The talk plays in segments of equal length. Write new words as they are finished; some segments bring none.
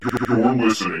You're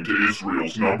listening to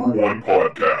Israel's #1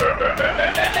 podcast.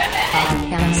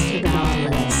 Podcast to the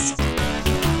Nautilus.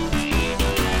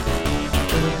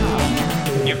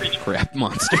 Crap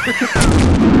monster.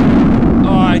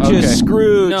 Oh, I just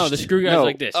screwed. No, the screw guy's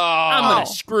like this. I'm gonna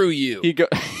screw you. He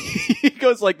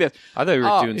goes like this. I thought we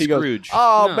were doing he goes, Scrooge.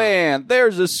 No. man,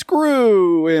 there's a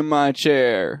screw in my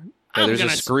chair. Yeah, there's a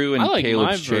screw in I like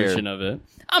Caleb's my chair. version of it.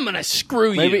 I'm gonna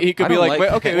screw Maybe you. he could I be don't like, like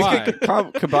wait, okay, we that. could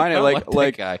combine it I don't like,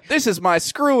 like that guy. this is my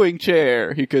screwing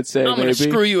chair. He could say, I'm maybe. gonna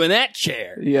screw you in that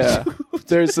chair. Yeah,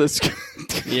 there's a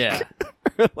Yeah.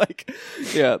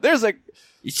 there's a.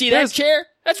 You see that chair?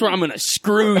 That's where I'm gonna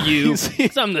screw you. You see-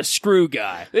 'Cause I'm the screw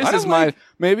guy. This is my.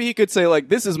 Maybe he could say like,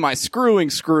 this is my screwing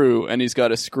screw, and he's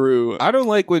got a screw. I don't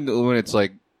like when it's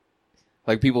like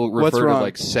people What's refer to wrong?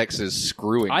 like sex as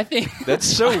screwing. I think That's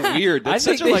so weird. That's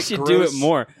I think such they a, like, should gross, do it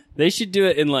more. They should do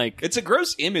it in like It's a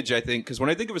gross image, I think, because when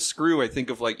I think of a screw, I think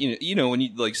of like you know when you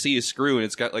like see a screw and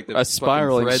it's got like the A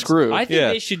spiraling fucking threads. screw. I think Yeah.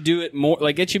 they should do it more.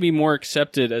 Like it should be more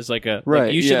accepted as like a Right,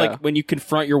 Like you should yeah. like when you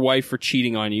confront your wife for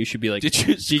cheating on you, you should be like, Did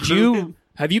you Did screw you? him?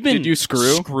 Have you been? Did you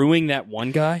screw? screwing that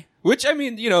one guy? Which, I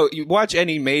mean, you know, you watch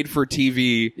any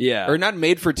made-for-TV, Yeah. or not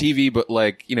made-for-TV, but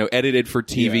like, you know,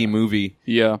 edited-for-TV Yeah. movie.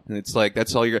 Yeah. And it's like,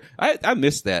 that's all you're... I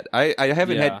miss that. I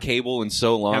haven't Yeah. had cable in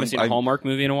so long. Haven't seen a Hallmark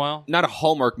movie in a while. Not a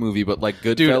Hallmark movie, but like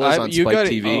Dude, Goodfellas on you Spike gotta,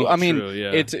 TV. I mean, True,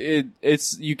 yeah.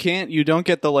 it's you don't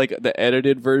get the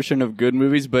edited version of good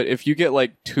movies, but if you get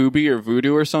like Tubi or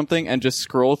Vudu or something and just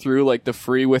scroll through like the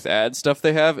free with ad stuff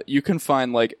they have, you can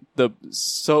find like the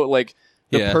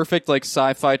Yeah. perfect like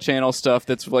sci-fi channel stuff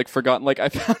that's like forgotten. Like I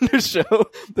found a show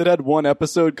that had one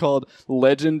episode called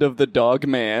Legend of the Dog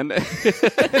Man.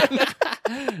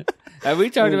 Have we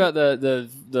talked about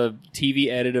the TV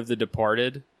edit of The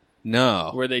Departed,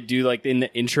 No. where they do like in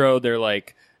the intro, they're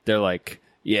like,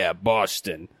 yeah,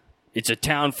 Boston, it's a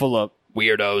town full of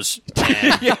weirdos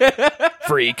and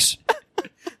freaks.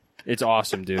 It's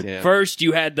awesome, dude. Yeah. First,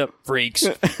 you had the freaks,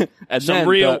 And some then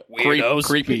real the weirdos,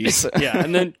 creepies. yeah,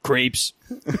 and then creeps,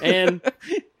 and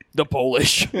the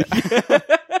Polish.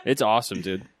 It's awesome,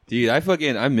 dude. Dude,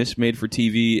 I miss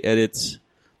made-for-TV edits.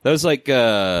 That was like,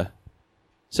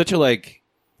 such a like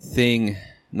thing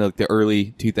in like the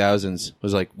early 2000s,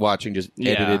 was like watching just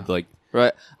Yeah. edited, like,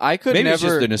 Right. I could maybe it's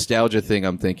never just a nostalgia thing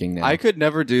I'm thinking now. I could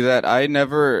never do that. I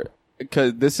never,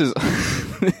 because this is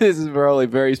this is probably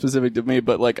very specific to me.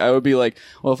 But like, I would be like,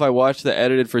 well, if I watch the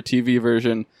edited for TV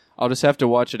version, I'll just have to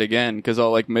watch it again because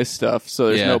I'll like miss stuff. So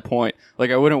there's Yeah. no point.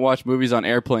 Like, I wouldn't watch movies on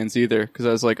airplanes either because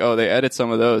I was like, oh, they edit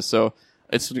some of those, so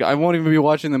I won't even be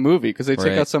watching the movie because they take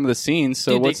Right. out some of the scenes.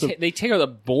 So Dude, what's they take out the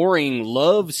boring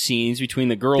love scenes between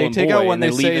the girl they and take boy, out when and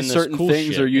they leave say in this certain cool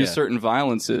things shit. or use Yeah. certain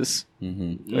violences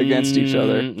against each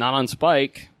other. Not on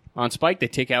Spike. On Spike, they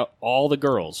take out all the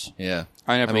girls. Yeah.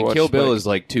 I never mean, watched Kill Bill Spike. is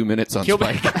like 2 minutes on Kill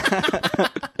Bill- Spike.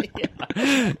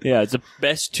 Yeah, it's the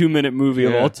best 2-minute movie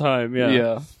of Yeah. all time. Yeah.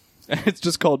 Yeah, it's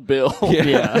just called Bill.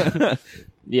 Yeah.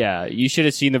 Yeah, you should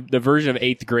have seen the version of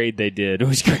 8th grade they did. It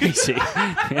was crazy.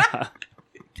 Yeah.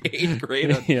 8th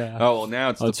grade. Yeah. Oh, well, now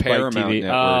it's On the Spike Paramount TV.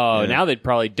 Network. Oh, yeah. now they'd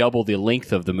probably double the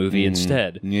length of the movie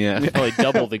instead. Yeah. Probably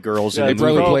double the girls Yeah, in They the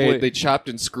movie. probably Probably. they chopped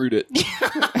and screwed it.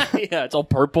 Yeah, it's all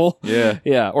purple. Yeah.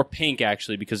 Yeah, or pink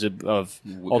actually because of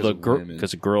all the of women.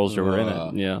 because of girls that were in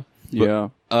it. Yeah.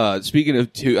 Yeah. Speaking of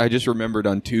I just remembered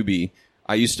on Tubi,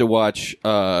 I used to watch,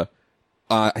 I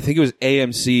think it was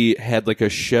AMC had like a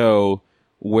show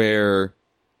where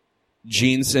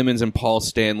Gene Simmons and Paul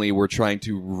Stanley were trying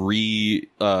to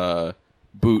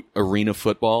boot arena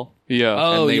football. Yeah.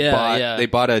 Oh, and yeah. they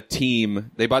bought a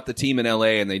team. They bought the team in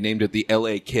LA and they named it the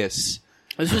LA Kiss.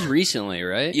 This was recently,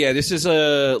 right? Yeah, this is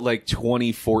like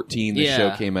 2014 the Yeah.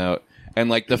 show came out. And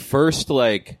like the first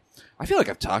like I feel like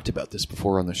I've talked about this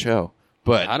before on the show.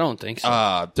 But I don't think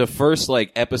so. the first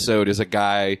like episode is a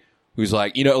guy who's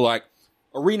like, you know, like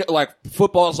arena like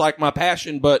football's like my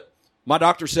passion, but my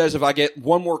doctor says if I get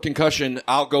one more concussion,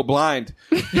 I'll go blind.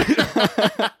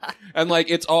 And like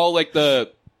it's all like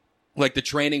the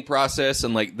training process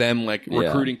and like them like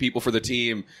recruiting people for the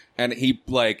team, and he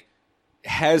like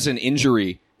has an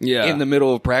injury in the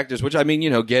middle of practice, which I mean, you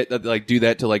know, do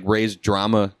that to like raise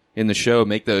drama in the show,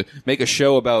 make a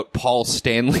show about Paul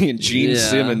Stanley and Gene Yeah.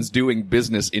 Simmons doing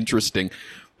business interesting.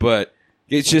 But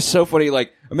it's just so funny.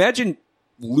 Like, imagine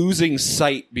losing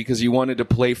sight because you wanted to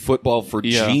play football for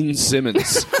Yeah. Gene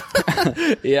Simmons.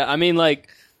 Yeah, I mean, like,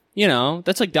 you know,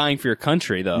 that's like dying for your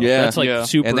country, though. Yeah. That's like Yeah.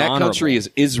 super And that honorable. country is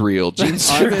Israel. Gene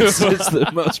Simmons is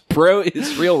the most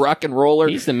pro-Israel rock and roller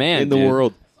He's the man, in the dude.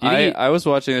 world. I was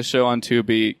watching a show on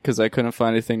Tubi because I couldn't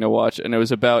find anything to watch, and it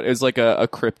was like a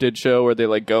cryptid show where they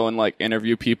like go and like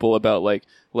interview people about like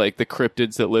the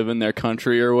cryptids that live in their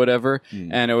country or whatever.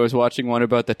 And I was watching one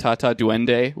about the Tata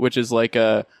Duende, which is like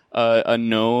a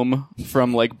gnome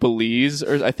from like Belize,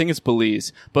 or I think it's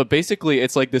Belize. But basically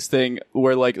it's like this thing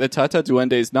where like the Tata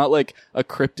Duende is not like a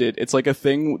cryptid. It's like a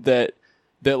thing that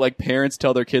like parents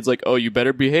tell their kids like, oh, you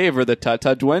better behave or the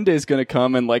Tata Duende is going to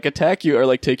come and like attack you or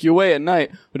like take you away at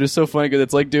night, which is so funny because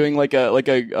it's like doing like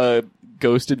a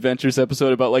Ghost Adventures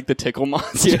episode about like the tickle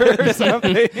monster or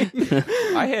something.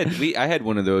 I had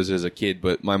one of those as a kid,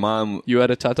 but my mom. You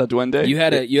had a Tata Duende? You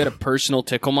had a personal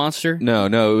tickle monster? No,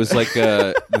 it was like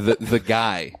the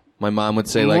guy. My mom would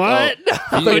say like, What?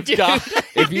 oh,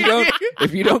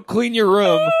 if you don't clean your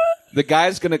room, the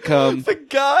guy's gonna come.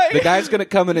 The guy's gonna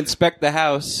come and inspect the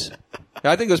house.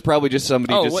 I think it was probably just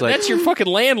somebody that's your fucking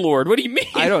landlord. What do you mean?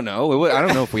 I don't know. I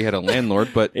don't know if we had a landlord,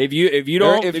 but if you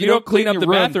don't clean up the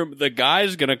bathroom, the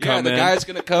guy's gonna come. The guy's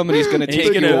gonna come and he's gonna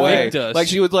take you away. Us. Like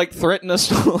she would like threaten us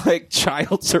to like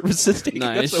child services taking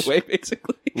Nice. us away,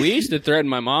 basically. We used to threaten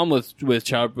my mom with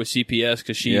CPS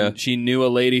because she knew a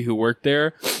lady who worked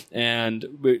there, and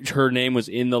her name was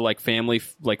in the like family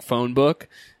like phone book.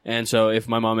 And so if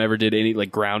my mom ever did any like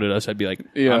grounded us, I'd be like,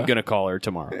 I'm gonna call her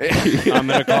tomorrow. I'm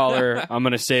gonna call her. I'm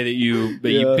gonna say that you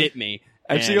bit me.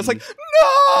 And she was like,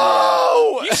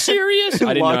 no! You serious?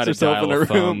 I didn't know how to dial a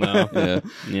phone though.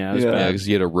 Yeah, it was bad. Because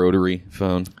you had a rotary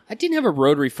phone. I didn't have a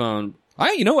rotary phone.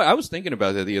 You know what? I was thinking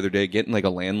about that the other day, getting like a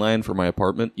landline for my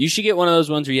apartment. You should get one of those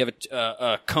ones where you have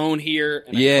a cone here.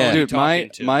 And Yeah. a cone Dude, talking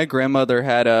to. my grandmother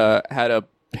had a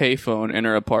payphone in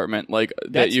her apartment, like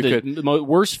That's that you could. the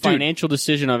worst financial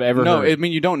decision I've ever No, heard. I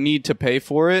mean you don't need to pay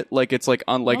for it. Like it's like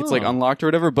it's like unlocked or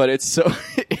whatever. But it's so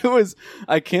it was.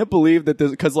 I can't believe that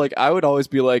this because like I would always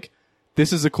be like,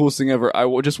 this is the coolest thing ever. I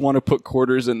would just want to put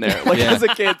quarters in there, like as a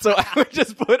kid. So I would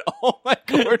just put all my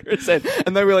quarters in,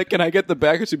 and then we're like, "Can I get the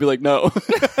back?" And she'd be like, "No."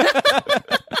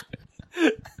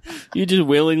 You just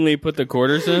willingly put the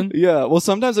quarters in? Yeah. Well,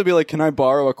 sometimes I'd be like, "Can I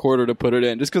borrow a quarter to put it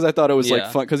in?" Just because I thought it was Yeah.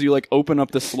 like fun. Because you like open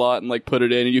up the slot and like put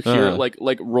it in, and you hear it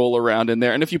like roll around in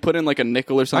there. And if you put in like a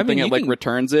nickel or something, you it like can-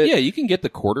 returns it. Yeah, you can get the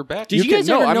quarter back. Did you guys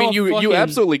no, ever I know mean a you fucking-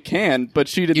 absolutely can, but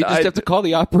she didn't. You just have to call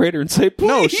the operator and say, "Please,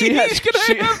 No, she had. can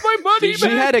I have my money She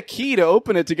back?" had a key to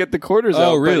open it to get the quarters Oh,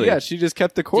 out. but really? yeah, she just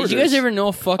kept the quarters. Did you guys ever know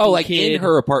a fucking Oh, like kid? in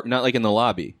her apartment, not like in the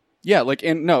lobby. Yeah, like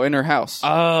in her house.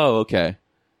 Oh, okay.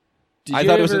 Did I you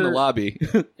thought it was in ever- the lobby.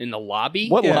 In the lobby?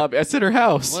 What yeah. lobby? I said her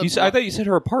house. I thought you said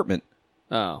her apartment.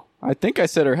 Oh. I think I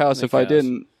said her house. If I house.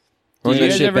 didn't, Or Did that you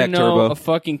guys shit ever back know turbo. a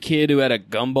fucking kid who had a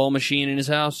gumball machine in his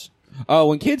house? Oh,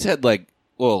 when kids had like,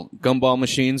 gumball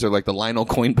machines or like the Lionel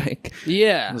Coin Bank, I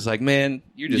Yeah. was like, man,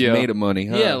 you're just Yeah. made of money,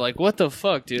 huh? Yeah, like what the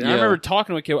fuck, dude? I Yeah. remember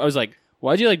talking to a kid. I was like,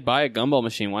 "Why'd you like buy a gumball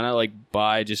machine? Why not like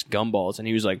buy just gumballs?" And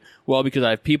he was like, "Well, because I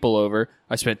have people over.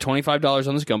 I spent $25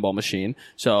 on this gumball machine.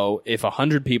 So if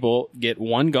 100 people get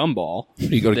one gumball,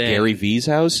 You go to then- Gary V's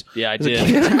house. Yeah, I did.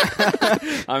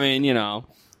 I mean, you know,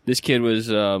 this kid was.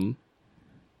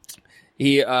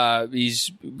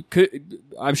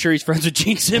 I'm sure he's friends with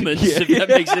Gene Simmons, if that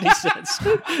makes any sense.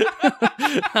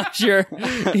 I'm sure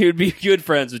he would be good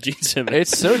friends with Gene Simmons.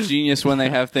 it's so genius when they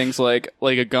have things like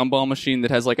a gumball machine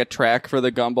that has like a track for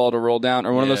the gumball to roll down,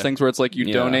 or one of those Yeah. things where it's like you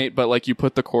Yeah. donate, but like you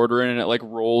put the quarter in and it like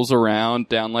rolls around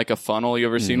down like a funnel. You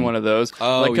ever seen one of those?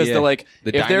 Oh, like, yeah. they're like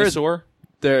The if there's dinosaur?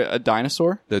 a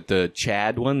dinosaur. The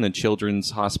Chad one, the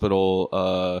Children's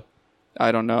Hospital.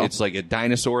 I don't know. It's like a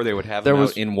dinosaur. They would have There them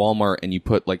was- out in Walmart, and you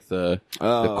put like the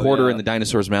quarter in the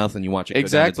dinosaur's mouth, and you watch it go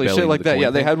Exactly, down its belly shit like into the that. coin Yeah,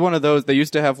 they thing. had one of those. They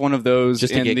used to have one of those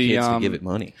just in to get the kids to give it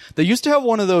money. They used to have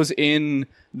one of those in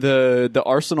the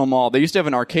Arsenal Mall. They used to have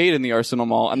an arcade in the Arsenal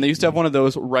Mall, and they used to have one of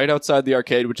those right outside the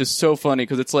arcade, which is so funny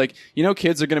because it's like, you know,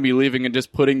 kids are going to be leaving and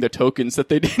just putting the tokens that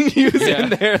they didn't use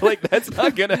in there. Like, that's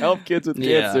not going to help kids with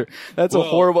Yeah. cancer. That's a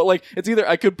horrible, like, it's either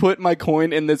I could put my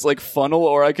coin in this like funnel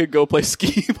or I could go play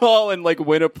skee ball and like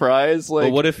win a prize.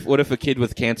 Like, But what if a kid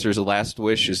with cancer's last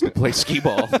wish is to play skee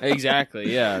ball?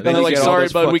 Exactly, yeah. and they're you like, get all sorry,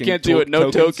 those bud, we fucking can't do it.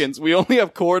 No tokens. tokens. We only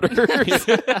have quarters.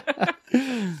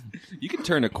 You can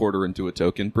turn a quarter into a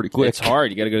token pretty quick. It's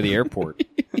hard. You got to go to the airport.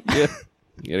 Yeah.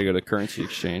 You got to go to the currency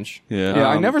exchange. Yeah. Yeah,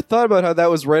 I never thought about how that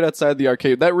was right outside the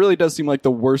arcade. That really does seem like the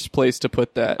worst place to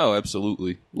put that. Oh,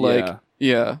 absolutely. Like,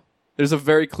 yeah. There's a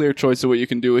very clear choice of what you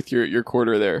can do with your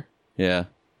quarter there. Yeah.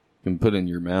 You can put it in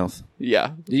your mouth.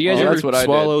 Yeah. Did you guys Oh, ever that's what I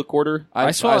Swallow did. a quarter?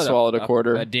 I swallowed a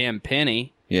quarter. A damn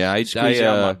penny. Yeah, I Squeeze it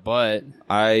out my butt.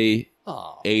 I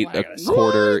ate a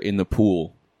quarter in the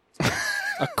pool.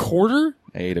 A quarter?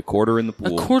 I ate a quarter in the A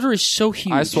pool. quarter is so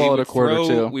huge. I swallowed a quarter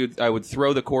too. I would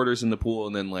throw the quarters in the pool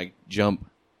and then like jump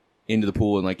into the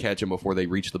pool and like catch them before they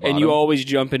reach the bottom. And you always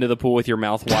jump into the pool with your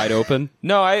mouth wide open.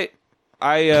 No, I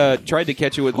tried to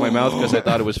catch it with my mouth because I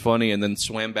thought it was funny, and then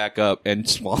swam back up and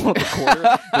swallowed a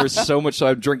quarter. There was so much, so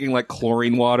I'm drinking like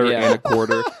chlorine water and a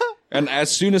quarter. And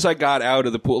as soon as I got out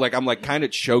of the pool, like I'm like kind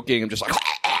of choking. I'm just like,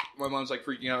 my mom's like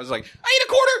freaking out. I was like, I ate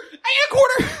a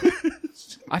quarter.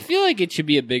 I feel like it should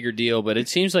be a bigger deal, but it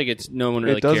seems like no one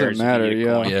really It doesn't cares. if you matter, eat a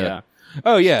yeah. coin. Yeah.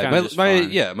 Oh yeah, Kinda just my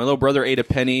fine. my little brother ate a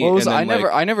penny. What was and then,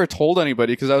 I never told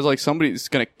anybody because I was like, somebody's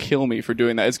gonna kill me for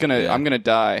doing that. I'm gonna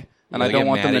die. And They I don't get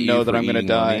want them mad to at know you that for I'm gonna eating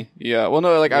die. money. Yeah. Well,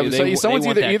 no, like someone's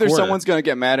want that either quarter. someone's gonna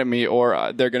get mad at me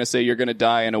or they're gonna say you're gonna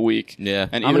die in a week. Yeah.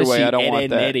 And I'm either gonna way, see I don't Ed, want Ed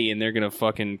that. and Eddie, and they're gonna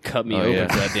fucking cut me Oh, open yeah.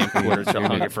 for that damn quarter. So I'm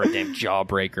hungry for a damn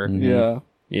jawbreaker. Yeah.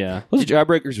 Yeah. Those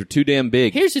jawbreakers are too damn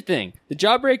big. Here's the thing: the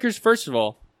jawbreakers. First of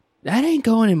all, that ain't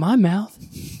going in my mouth.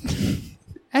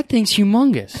 That thing's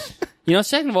humongous. You know.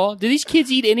 Second of all, do these kids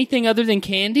eat anything other than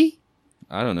candy?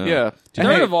 I don't know. Yeah.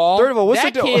 Third of all, what's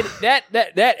that the kid,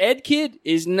 that Ed kid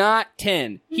is not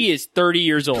 10. He is 30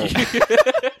 years old.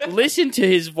 Listen to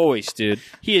his voice, dude.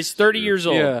 He is 30 years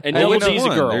old, Yeah. and And knows which he's a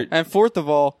one? girl. They're- And fourth of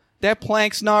all, that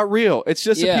plank's not real. It's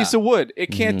just a Yeah. piece of wood.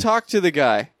 It can't talk to the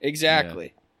guy.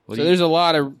 Exactly. What So do you- there's a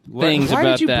lot of things why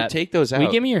about did you that. take those Will you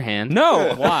out? give me your hand?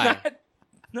 No. Why?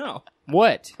 No.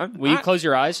 What? I'm- Will you I- close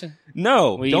your eyes?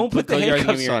 No. Will you Don't put the close your eyes and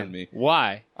give handcuffs your on hand? me.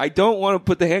 Why? I don't want to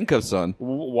put the handcuffs on.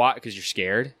 Why? Because you're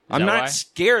scared? Is I'm that not why?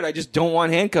 scared. I just don't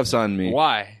want handcuffs on me.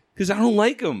 Why? Because I don't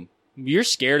like them. You're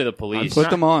scared of the police. Put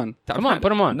them on. Come on, put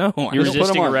them on. No, I You're don't. Put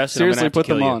resisting them on. arrest. and I'm gonna Seriously, have to put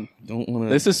them kill you. on. Don't want to.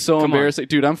 This is so Come on. embarrassing.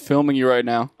 Dude, I'm filming you right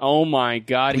now. Oh my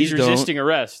God, he's Please don't. resisting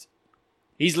arrest.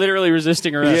 He's literally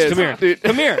resisting arrest. He is, Come here. dude.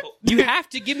 Come here. You have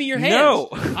to give me your hands. No.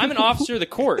 I'm an officer of the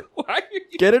court. Why are you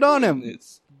Get it on him. doing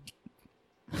this?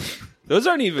 Those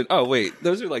aren't even. Oh wait,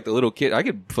 those are like the little kid. I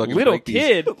could fucking Little break these.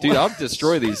 kid? dude. I'll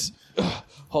destroy these.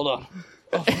 Hold on.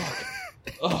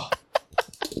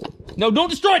 No, don't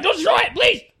destroy it. Don't destroy it,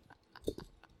 please.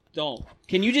 Don't.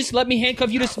 Can you just let me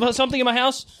handcuff you to something in my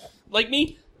house? Like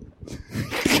me?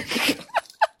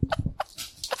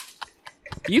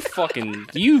 You fucking...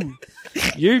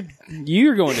 You're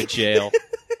going to jail.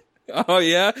 Oh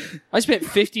yeah. I spent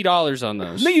 $50 on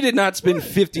those. No, you did not spend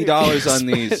 $50 on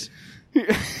these.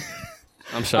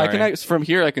 I'm sorry. From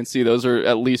here, I can see those are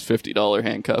at least $50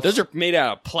 handcuffs. Those are made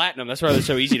out of platinum. That's why they're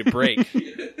so easy to break.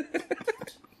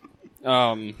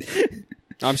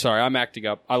 I'm sorry. I'm acting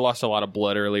up. I lost a lot of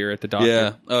blood earlier at the doctor.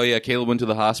 Yeah. Oh yeah. Caleb went to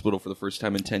the hospital for the first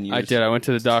time in 10 years. I did. I went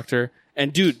to the doctor,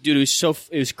 and dude, it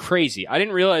was crazy. I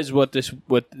didn't realize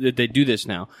that they do this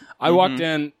now. I walked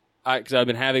in because I've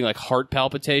been having like heart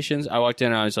palpitations. I walked in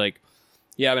and I was like,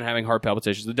 "Yeah, I've been having heart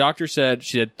palpitations." The doctor said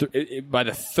by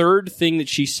the third thing that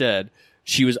she said,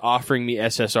 she was offering me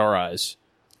SSRIs.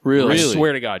 really. I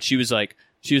swear to God, she was like,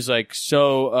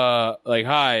 so, like,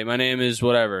 hi, my name is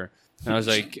whatever. And I was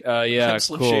like, yeah,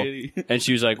 Slim cool. Shady. And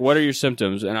she was like, what are your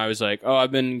symptoms? And I was like, oh,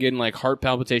 I've been getting like heart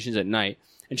palpitations at night.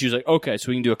 And she was like, okay, so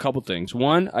we can do a couple things.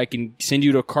 One, I can send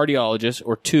you to a cardiologist,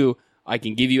 or two, I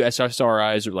can give you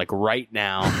SSRIs like right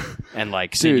now and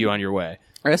like send Dude. you on your way.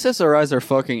 SSRIs are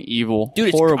fucking evil.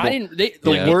 Dude, horrible. The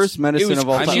Yeah. worst medicine of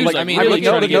all I time. mean, Like, I mean, really really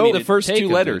trying to get me the to first take two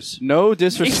them, letters. no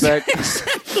disrespect.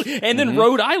 And then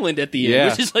Rhode Island at the end, Yeah.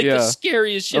 which is like Yeah. the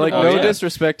scariest shit. Like of all no time.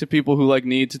 disrespect to people who like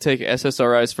need to take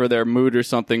SSRIs for their mood or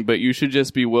something, but you should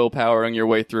just be willpowering your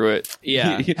way through it.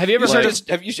 Yeah. Have you ever You heard should just-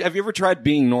 have you ever tried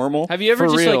being normal? Have you ever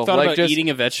For just real, like thought like, about just- eating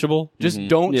a vegetable? Just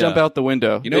don't jump out the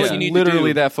window. You know what It's you need literally to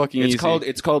do? that fucking It's easy.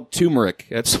 It's called turmeric.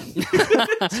 That's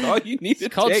all you need to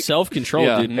It's called take. self-control,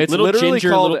 yeah, dude. it's Little literally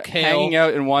ginger, called little kale. hanging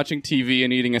out and watching TV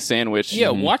and eating a sandwich. Yeah,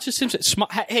 watch The Simpsons.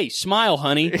 Hey, smile,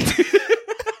 honey.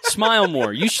 Smile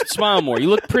more. You should smile more. You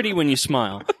look pretty when you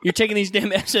smile. You're taking these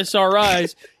damn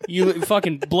SSRIs. You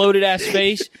fucking bloated ass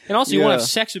face, and also you want to Yeah. have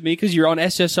sex with me because you're on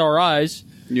SSRIs.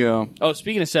 Yeah. Oh,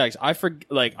 speaking of sex, I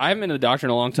haven't been to the doctor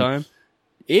in a long time.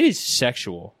 It is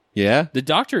sexual. Yeah. The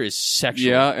doctor is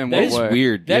sexual. Yeah, in That what is way?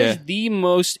 Weird. That yeah. is the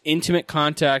most intimate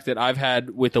contact that I've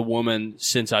had with a woman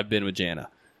since I've been with Jana.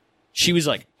 She was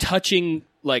like touching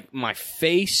like my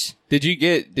face. Did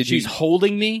you She's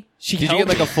holding me. She Did you held get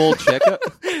like me. a full checkup?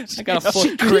 I got a full.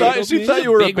 She thought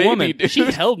you were a big baby, woman. dude. She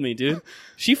held me, dude.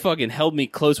 She fucking held me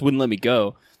close, wouldn't let me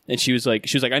go. And she was like,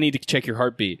 I need to check your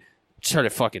heartbeat. Started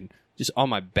fucking just on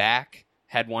my back.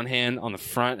 Had one hand on the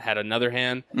front, had another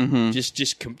hand,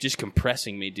 just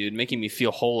compressing me, dude, making me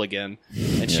feel whole again.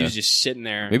 And she was just sitting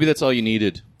there. Maybe that's all you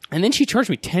needed. And then she charged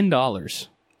me $10.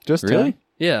 Just Really? 10?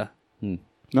 Yeah.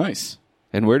 Nice.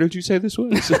 And where did you say this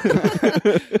was?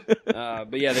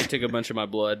 But yeah, they took a bunch of my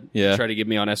blood. Yeah. Tried to get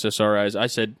me on SSRIs. I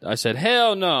said,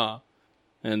 hell no.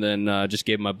 and then just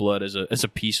gave my blood as a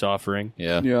peace offering.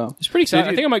 Yeah. Yeah. It's pretty exciting.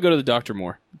 Did I think I might go to the doctor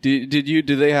more. Do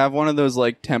they have one of those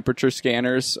like temperature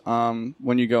scanners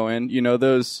when you go in? You know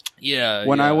those? Yeah.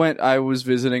 When I went, I was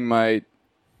visiting my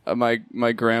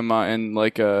grandma in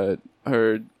like her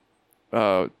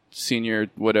senior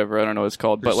whatever, I don't know what it's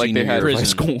called, but like they had high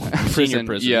school. Senior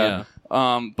prison, yeah.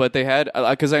 But they had,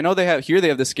 because I know they have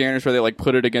the scanners where they like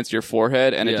put it against your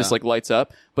forehead and it just like lights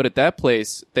up. But at that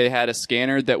place, they had a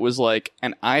scanner that was like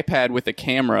an iPad with a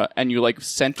camera, and you like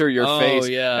center your face.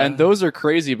 Yeah. And those are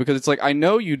crazy because it's like, I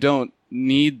know you don't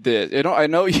need this. I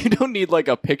know you don't need like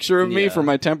a picture of me for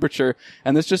my temperature,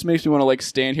 and this just makes me want to like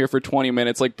stand here for 20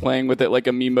 minutes like playing with it like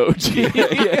a Memoji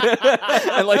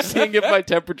and like seeing if my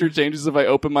temperature changes if I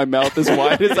open my mouth as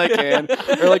wide as I can,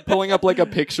 or like pulling up like a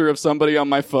picture of somebody on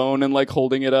my phone and like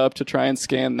holding it up to try and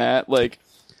scan that. Like,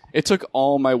 it took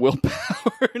all my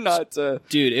willpower not to.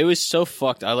 Dude, it was so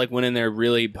fucked. I like went in there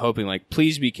really hoping like,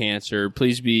 please be cancer,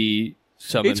 please be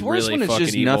something It's worse really when it's fucking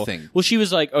just evil. nothing. Well, she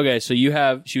was like, okay, so you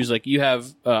have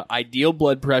ideal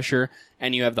blood pressure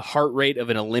and you have the heart rate of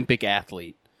an Olympic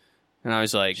athlete. And I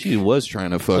was like, She was trying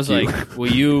to I fuck was you. like,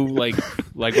 will you like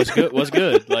what's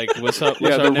good? Like, what's up?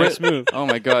 What's our next move? Oh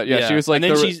my god! Yeah, Yeah. she was like,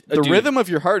 And then the dude. rhythm of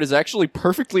your heart is actually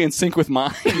perfectly in sync with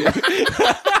mine.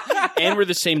 And we're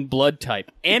the same blood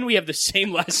type, and we have the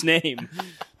same last name.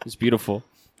 It's beautiful.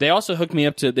 They also hooked me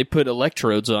up to. They put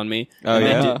electrodes on me. Oh, And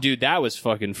then, yeah? dude, that was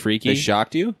fucking freaky. They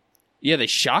shocked you? Yeah, they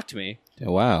shocked me.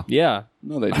 Oh, wow. Yeah,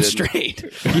 No, they I'm didn't. straight.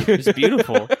 It's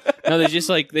beautiful. No, they just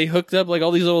like they hooked up like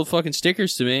all these little fucking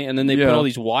stickers to me, and then they put Yeah. all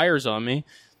these wires on me,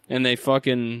 and they found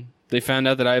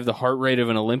out that I have the heart rate of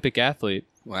an Olympic athlete.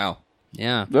 Wow.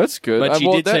 Yeah. That's good. But she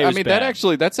did say it was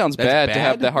bad. That sounds That's bad to bad?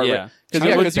 have the heart Yeah. rate.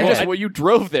 I looked Because you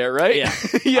drove there, right? Yeah.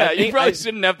 yeah, I you think probably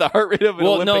shouldn't have the heart rate of an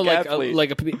Well, Olympic no,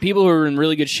 like athlete. people who are in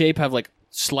really good shape have like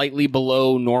slightly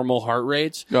below normal heart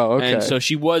rates. Oh, okay. And so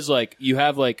she was like, you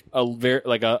have like a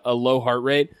low heart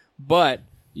rate, but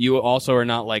you also are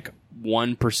not like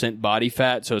 1% body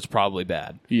fat, so it's probably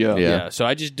bad. yeah. Yeah. So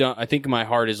I just don't. I think my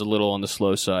heart is a little on the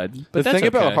slow side. But The that's thing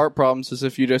about okay. heart problems is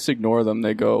if you just ignore them,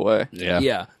 they go away. Yeah.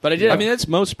 Yeah, but I did. I mean, that's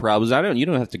most problems. You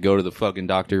don't have to go to the fucking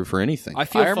doctor for anything. I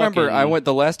feel. I remember fucking- I went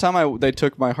the last time they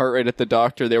took my heart rate at the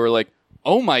doctor. They were like,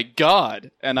 "Oh my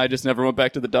god!" And I just never went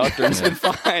back to the doctor. And it's been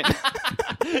fine.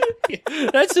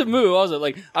 That's the move. Also,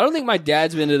 like, I don't think my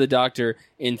dad's been to the doctor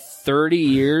in 30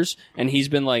 years, and he's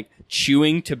been like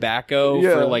chewing tobacco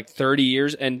Yeah. for like 30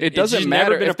 years, and It it's doesn't just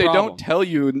matter never been if a they problem. don't tell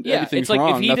you anything's it's like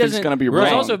wrong. if he Nothing's doesn't, going to be because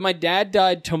wrong. also, if my dad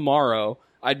died tomorrow,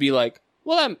 I'd be like,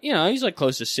 well, he's like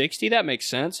close to 60. That makes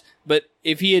sense. But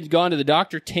if he had gone to the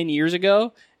doctor 10 years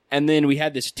ago, and then we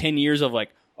had this 10 years of like,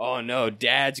 oh no,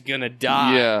 dad's gonna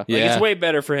die. Yeah. Like, Yeah. it's way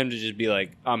better for him to just be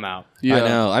like, I'm out. yeah. I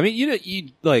know. I mean, you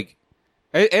like,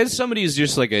 as somebody who's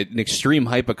just like an extreme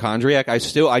hypochondriac,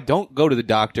 I don't go to the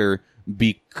doctor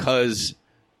because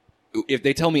if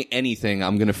they tell me anything,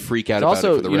 I'm going to freak out It's about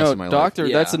also, it for the rest of my doctor,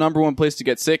 life. that's Yeah. the number one place to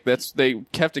get sick. They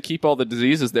have to keep all the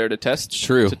diseases there to test.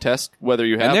 True. To test whether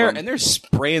you have And them. they're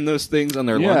spraying those things on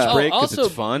their Yeah. lunch break because also,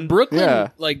 it's fun. Brooklyn, Yeah.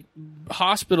 like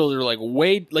hospitals are like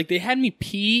way like they had me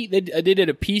pee. I did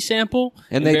a pee sample,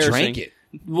 And they Embarrassing. drank it.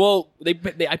 Well, I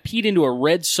peed into a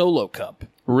red Solo cup,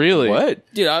 Really?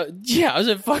 What? dude. I was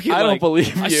a fucking. I don't like-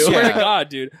 believe I you. swear Yeah. to God,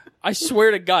 dude. I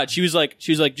swear to God. She was like,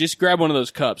 just grab one of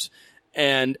those cups.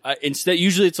 And instead,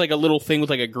 usually it's like a little thing with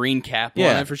like a green cap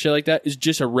Yeah. on it for shit like that. It's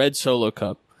just a red Solo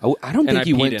cup. I don't And think I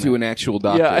you peed went in to it. an actual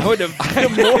doctor. Yeah. I went to,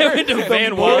 I went to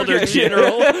Van Wilder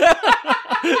General.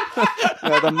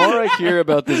 Yeah, the more I hear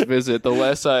about this visit, the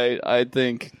less I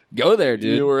think Go there,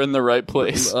 dude. you were in the right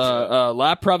place.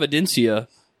 La Providencia.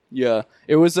 Yeah,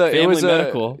 it was a Family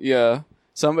medical. Yeah,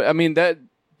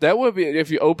 that would be if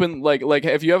you open like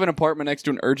if you have an apartment next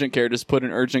to an urgent care, just put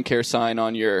an urgent care sign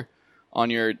on your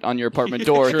apartment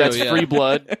door. True, That's yeah. free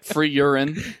blood, free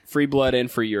urine. Free blood and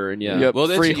free urine. Yeah. Yep. Well,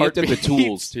 that's, Free you have to have the heartbeats.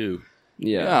 tools too.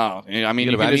 Yeah. Oh, I mean,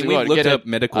 you can I just mean, we what, looked get up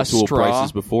medical a tool straw.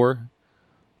 prices before.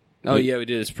 Oh yeah, we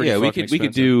did. It's pretty. Yeah, we fucking could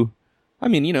expensive. do. I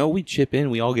mean, we chip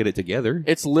in, we all get it together.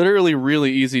 It's literally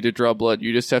really easy to draw blood.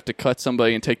 You just have to cut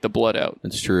somebody and take the blood out.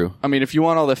 That's true. I mean, if you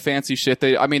want all the fancy shit,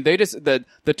 they just the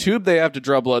tube they have to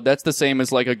draw blood. That's the same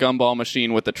as like a gumball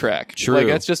machine with the track. True. Like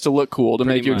that's just to look cool to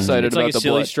make you much. excited It's about like a the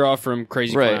silly blood. straw from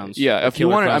Crazy Right. Clowns. Yeah. A If you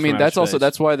killer want, clown I mean, from that's outer also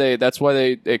space. that's why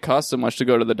it costs so much to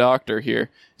go to the doctor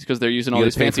here. because they're using all You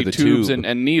these gotta pay fancy for the tubes tube.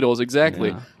 and needles. Exactly.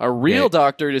 Yeah. A real Yeah.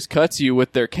 doctor just cuts you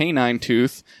with their canine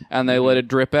tooth, and they let it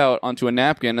drip out onto a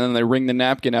napkin, and then they wring the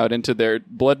napkin out into their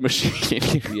blood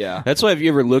machine. Yeah, that's why if you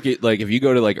ever look at like if you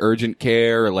go to like urgent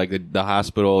care or like the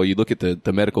hospital, you look at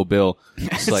the medical bill.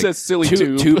 It's It like says silly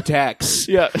tube, tube. tax.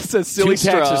 Yeah, it says silly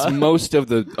Tube tax straw. is most of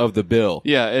the bill.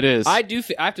 Yeah, it is. I do.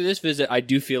 After this visit, I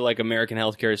do feel like American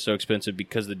healthcare is so expensive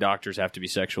because the doctors have to be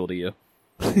sexual to you.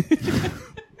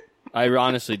 I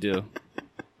honestly do.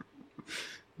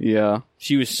 Yeah.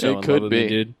 She was so It in love could with be. me,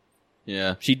 dude.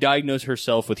 Yeah, She diagnosed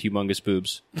herself with humongous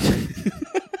boobs.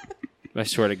 I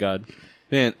swear to God.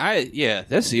 man.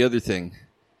 That's the other thing.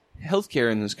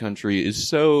 Healthcare in this country is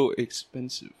so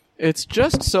expensive. It's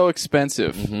just so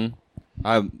expensive.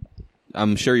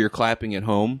 I'm sure you're clapping at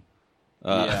home.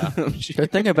 Yeah. I'm sure- The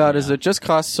thing about it is it just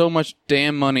costs so much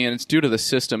damn money, and it's due to the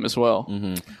system as well.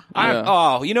 Yeah.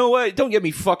 Oh, you know what? Don't get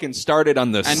me fucking started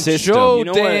on the And system. Joe You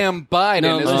know what? damn Biden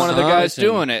No, is one of the listen, guys listen.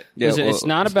 doing it. Yeah, Listen, well, it's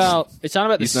not about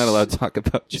the He's not allowed to talk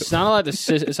about Joe. It's not about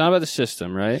it's not about the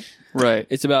system, right? Right.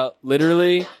 It's about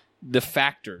literally the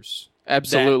factors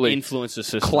Absolutely. that influence the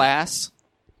system. Class,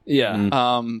 Yeah.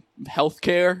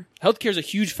 healthcare, Healthcare is a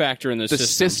huge factor in the the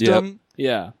system. system.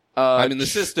 Yeah. I mean, the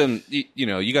system. You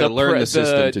know, you got to learn the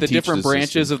system to the teach different the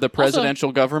branches system. of the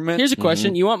presidential government. Here's a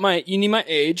question. You need my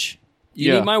age. You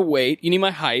Yeah. need my weight. You need my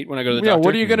height when I go to the yeah, doctor.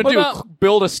 what are you going to What do? about-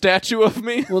 Build a statue of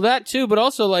me? Well, that too, but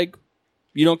also like,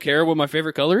 you don't care what my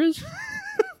favorite color is?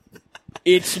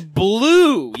 It's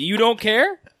blue. You don't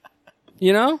care?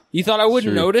 You know? You thought I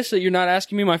wouldn't True. notice that you're not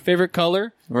asking me my favorite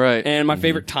color Right. and my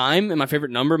favorite time and my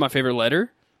favorite number, my favorite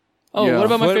letter? Oh, Yeah. what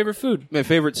about my What- favorite food? My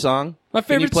favorite song. My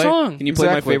Can you favorite play- song. Can you play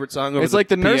Exactly. my favorite song over It's like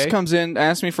the nurse PA? comes in,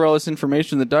 asks me for all this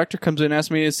information. The doctor comes in, asks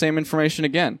me the same information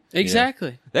again.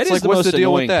 Exactly. That It's is like, the what's most the deal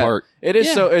annoying with that? part. It is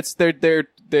Yeah. so. It's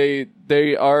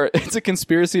they are. It's a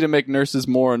conspiracy to make nurses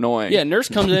more annoying. Yeah, nurse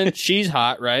comes in. She's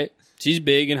hot, right? She's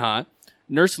big and hot.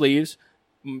 Nurse leaves.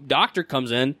 Doctor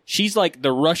comes in. She's like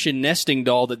the Russian nesting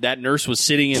doll that nurse was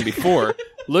sitting in before.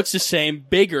 Looks the same,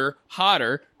 bigger,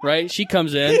 hotter, right? She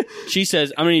comes in. She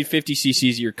says, "I'm gonna need 50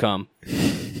 cc's of your cum.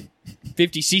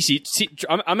 50 cc.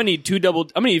 I'm gonna need I'm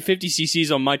gonna need 50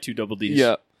 cc's on my 2 double D's.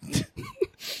 Yeah.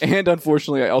 And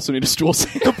unfortunately, I also need a stool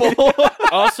sample.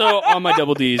 Also on my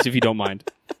double D's, if you don't mind.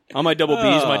 On my double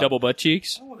B's, my double butt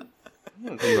cheeks.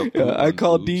 I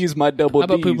call D's my double How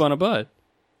about D's. poop on a butt?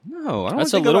 No, I don't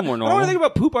That's think a little about, more I don't normal. think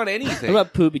about poop on anything. How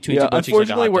about poop between Yeah, two butt cheeks? Like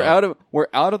a unfortunately, hot dog? we're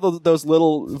out of those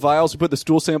little vials to put the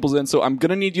stool samples in. So I'm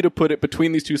gonna need you to put it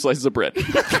between these 2 slices of bread.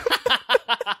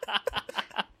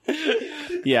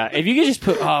 Yeah, if you could just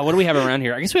put, what do we have around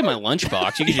here? I guess we have my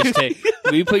lunchbox. You could just take,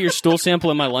 will you put your stool sample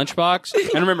in my lunchbox?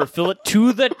 And remember, fill it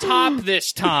to the top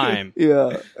this time.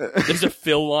 Yeah. There's a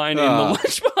fill line in the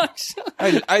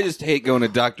lunchbox. I just hate going to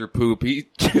Dr. Poop.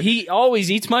 He always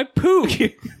eats my poop.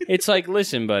 It's like,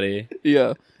 listen, buddy.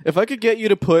 Yeah. If I could get you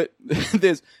to put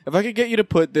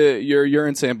your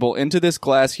urine sample into this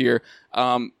glass here,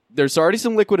 there's already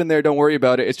some liquid in there. Don't worry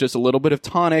about it. It's just a little bit of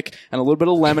tonic and a little bit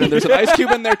of lemon, and there's an ice cube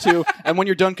in there too. And when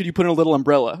you're done, could you put in a little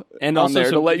umbrella And on also there to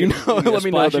some- let you know? a Let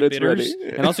me know splash that of it's bitters.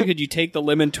 ready. And also, could you take the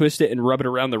lemon, twist it, and rub it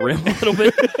around the rim a little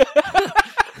bit,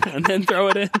 and then throw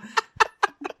it in?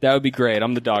 That would be great.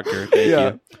 I'm the doctor. Thank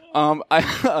Yeah. you.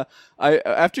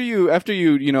 After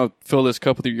you fill this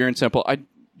cup with your urine sample, I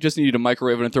just need you to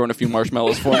microwave it and throw in a few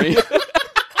marshmallows for me.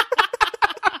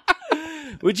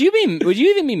 Would you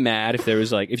even be mad if there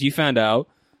was like, if you found out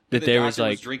that there was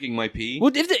like, drinking my pee.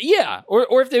 well,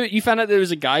 or if you found out there was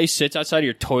a guy who sits outside of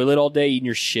your toilet all day eating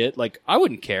your shit, like I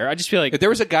wouldn't care. I'd just feel like, If there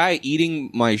was a guy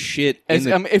eating my shit, in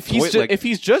the If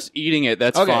he's just eating it,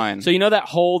 that's Okay, fine. so you know that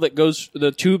hole that goes,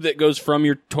 the tube that goes from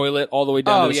your toilet all the way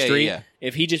down Oh, to the yeah, street. yeah.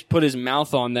 If he just put his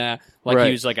mouth on that, like Right.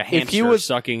 he was like a If he hamster was-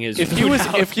 sucking his.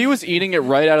 If he was eating it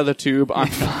right out of the tube, I'm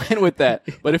fine with that.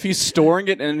 But if he's storing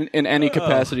it in any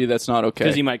capacity, that's not okay.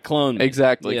 because he might clone me.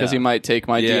 Exactly, because Yeah. he might take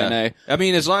my DNA. I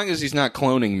mean, as long as he's not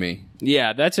cloning me.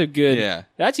 Yeah, that's a good. Yeah.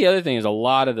 That's the other thing is a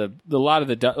lot of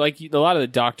the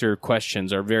doctor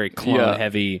questions are very clone Yeah.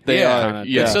 heavy. They Yeah. are.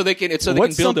 Yeah. So they can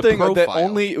What's build a something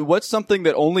profile. what's something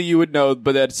that only you would know,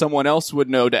 but that someone else would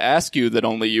know to ask you that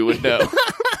only you would know?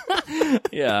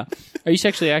 Yeah. Are you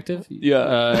sexually active?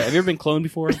 Yeah. Have you ever been cloned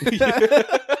before?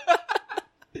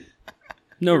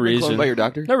 No reason. Cloned by your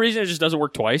doctor? No reason. It just doesn't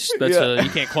work twice. That's Yeah. you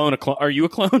can't clone a clone. Are you a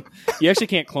clone? You actually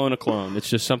can't clone a clone. It's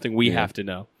just something we have to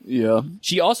know. Yeah.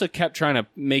 She also kept trying to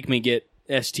make me get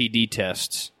STD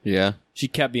tests. Yeah. She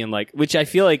kept being like, which I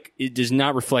feel like it does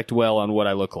not reflect well on what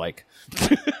I look like.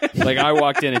 Like I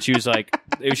walked in and she was like,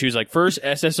 first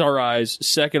SSRIs,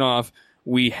 second off,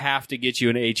 we have to get you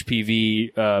an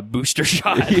HPV booster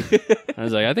shot. I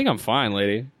was like, I think I'm fine,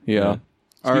 lady. Yeah.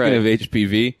 All Speaking right. of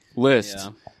HPV, List. Yeah.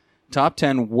 Top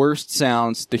 10 worst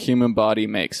sounds the human body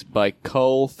makes by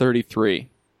Cull33.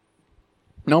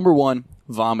 Number 1,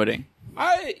 vomiting.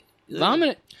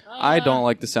 Vomit. I don't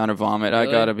like the sound of vomit. I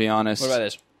gotta be honest. What about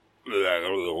this?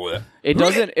 It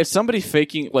doesn't. If somebody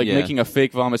faking, Yeah. making a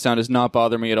fake vomit sound, does not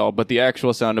bother me at all. But the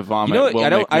actual sound of vomit you know what? will I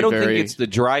don't. make me I don't very... think it's the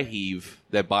dry heave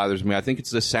that bothers me. I think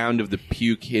it's the sound of the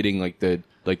puke hitting the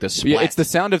splat. Yeah, it's the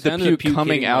sound of the Sound of the puke puke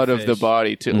coming hitting out my of the face.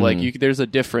 body. There's a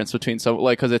difference between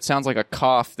because it sounds like a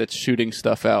cough that's shooting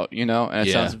stuff out, and it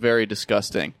Yeah. sounds very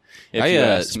disgusting. If you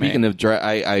ask me. speaking of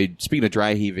dry, speaking of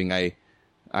dry heaving, I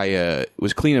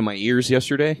was cleaning my ears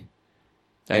yesterday,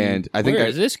 and I think Where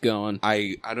is this going?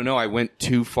 I don't know. I went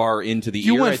too far into the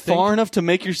you ear. went I think. far enough to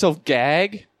make yourself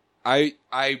gag. I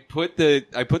put the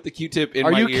Q-tip in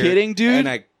Are my you ear. kidding, dude? And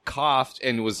I coughed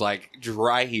and was like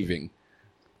dry heaving.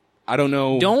 I don't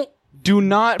know. Don't Do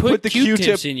not put the Q-tips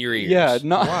Q-tip in your ears. Yeah,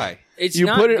 not Why. It's you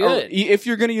not put it good. if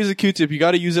you're going to use a Q-tip, you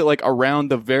got to use it around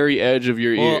the very edge of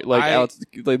your ear, Well, out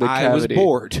the I was cavity.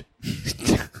 bored.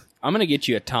 I'm gonna get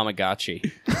you a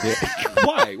Tamagotchi.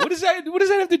 Why? What does that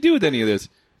have to do with any of this?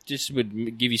 Just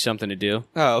would give you something to do.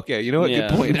 Oh, okay. You know what? Yeah.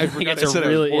 Good point. I I think forgot it's I said a I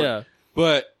was really bored. yeah.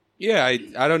 But yeah,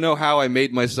 I don't know how I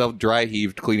made myself dry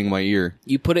heaved cleaning my ear.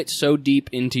 You put it so deep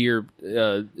into your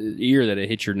ear that it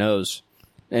hits your nose,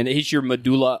 and it hits your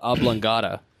medulla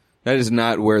oblongata. That is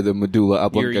not where the medulla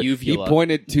oblongata. Your He uvula.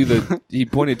 pointed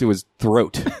to his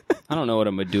throat. I don't know what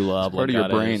a medulla oblongata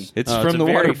part of your brain. is. It's Oh, from a the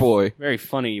very, Water Boy. Very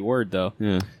funny word though.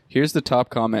 Yeah. Here's the top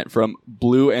comment from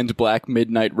Blue and Black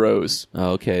Midnight Rose.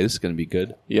 Oh, okay. This is gonna be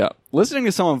good. Yeah. Listening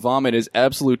to someone vomit is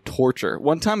absolute torture.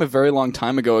 One time, a very long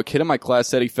time ago, a kid in my class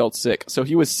said he felt sick, so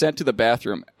he was sent to the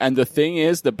bathroom. And the thing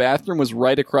is, the bathroom was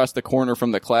right across the corner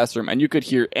from the classroom, and you could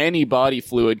hear any body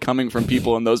fluid coming from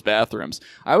people in those bathrooms.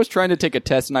 I was trying to take a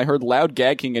test, and I heard loud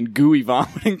gagging and gooey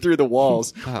vomiting through the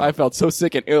walls. I felt so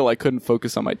sick and ill, I couldn't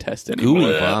focus on my test anymore.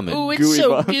 Gooey vomit. Ooh, it's Gooey so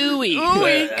vomit. gooey.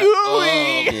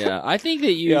 Gooey! Yeah, I think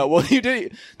that you. Yeah, well,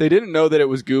 they didn't know that it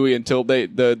was gooey until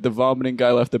the vomiting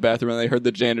guy left the bathroom, and they heard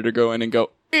the janitor go in and go,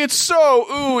 "It's so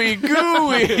ooey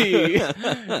gooey."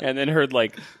 and then heard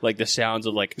like the sounds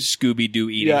of like Scooby Doo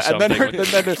eating Yeah, and something.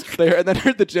 then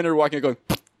heard the janitor walking and going.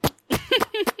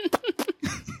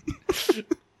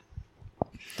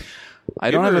 I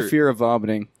don't have a ever- fear of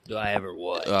vomiting. Do I ever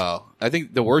what? Oh, I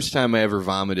think the worst time I ever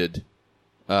vomited.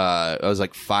 I was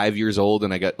like 5 years old,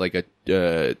 and I got like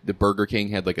the Burger King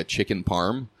had like a chicken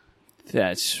parm.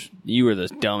 You were the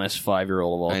dumbest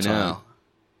 5-year-old of all I time. know.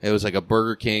 It was like a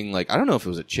Burger King. Like I don't know if it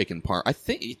was a chicken parm. I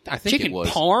think Chicken it was.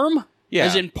 parm? Yeah.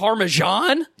 As in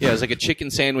Parmesan? Yeah, it was like a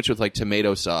chicken sandwich with like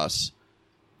tomato sauce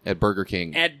at Burger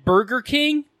King. At Burger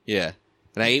King? Yeah,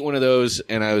 and I ate one of those,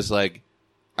 and I was like,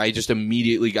 I just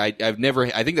immediately. I've never.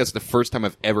 I think that's the first time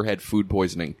I've ever had food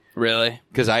poisoning. Really?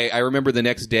 Because I remember the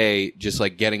next day just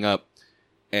like getting up,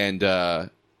 and I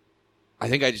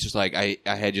think I just like I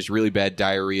had just really bad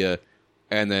diarrhea,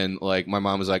 and then like my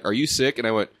mom was like, "Are you sick?" And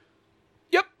I went,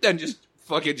 "Yep," and just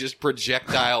fucking just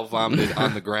projectile vomited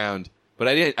on the ground. But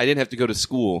I didn't have to go to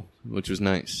school, which was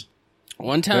nice.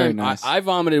 One Very time, nice. I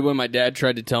vomited when my dad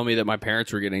tried to tell me that my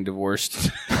parents were getting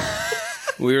divorced.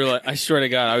 We were like, I swear to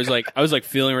God, I was like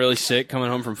feeling really sick coming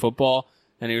home from football,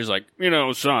 and he was like,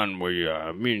 son,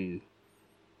 me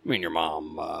and your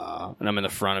mom, and I'm in the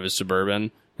front of his Suburban,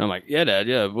 and I'm like, yeah, Dad,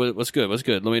 yeah, what's good,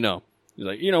 let me know. He's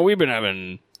like, we've been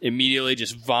having immediately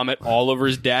just vomit all over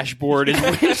his dashboard and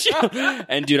windshield.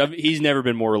 And dude, he's never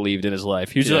been more relieved in his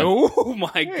life. He was just like, oh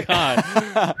my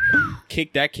God,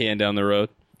 kick that can down the road.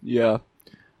 Yeah.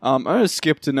 I'm going to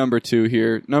skip to number 2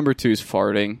 here. Number 2 is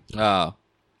farting. Oh,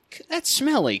 That's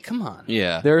smelly. Come on.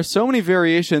 yeah. There are so many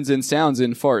variations in sounds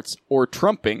in farts, or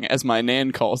trumping, as my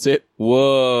nan calls it.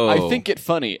 Whoa. I think it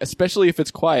funny, especially if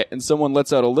it's quiet and someone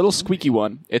lets out a little squeaky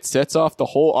one. It sets off the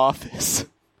whole office.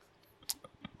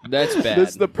 That's bad.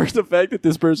 The fact that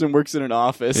this person works in an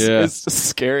office Yeah. is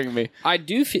scaring me. I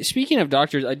do. Speaking of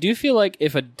doctors, I do feel like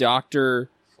if a doctor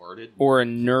farted. or a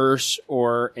nurse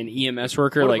or an EMS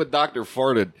worker, What like if a doctor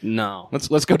farted? no,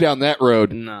 Let's go down that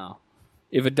road. no.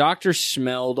 If a doctor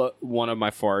smelled one of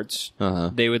my farts,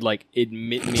 Uh-huh. they would like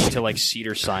admit me to like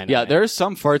Cedar Sinai. Yeah, there are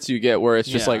some farts you get where it's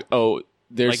just Yeah. like, oh,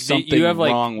 there's like something you have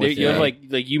like wrong with you it. have like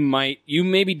you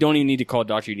maybe don't even need to call a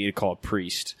doctor. You need to call a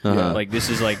priest. Uh-huh. Like this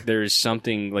is like there's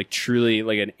something like truly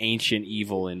like an ancient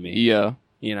evil in me. Yeah.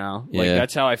 You know, like Yeah.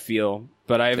 that's how I feel.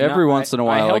 But I have Every not- once in a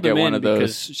while I held get him one in of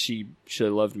those. because she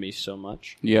loved me so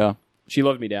much. Yeah. She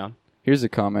loved me down. Here's a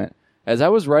comment. As I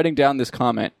was writing down this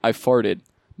comment, I farted.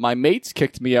 My mates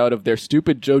kicked me out of their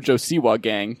stupid JoJo Siwa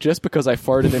gang just because I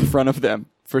farted in front of them.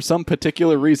 For some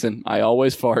particular reason, I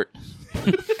always fart.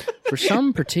 For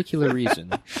some particular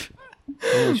reason.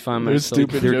 I always find Their myself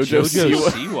stupid Their JoJo JoJo Siwa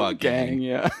Siwa gang,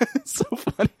 yeah. It's so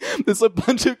funny. There's a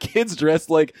bunch of kids dressed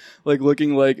like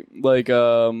looking like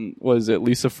what is it,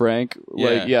 Lisa Frank?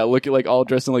 Looking like all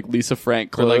dressed in like Lisa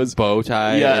Frank Or like clothes. bow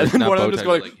tie. Yeah, or and then not one of bow them just tie,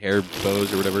 but, going- like hair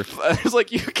bows or whatever. It's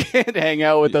like, you can't hang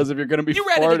out with us if you're going to be You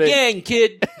farting. read it again,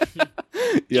 kid.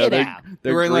 Yeah, Get out. they're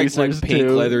They're wearing like greasers, pink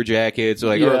too. leather jackets, or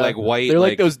like Yeah. white. They're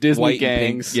like those Disney white and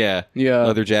pink- gangs. yeah, Yeah.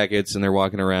 leather jackets, and they're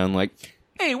walking around like,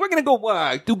 "Hey, we're gonna go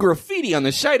do graffiti on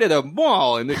the side of the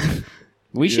mall." And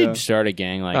We Yeah. should start a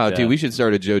gang like that. dude, we should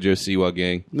start a JoJo Siwa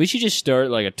gang. We should just start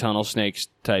like a Tunnel Snakes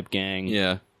type gang.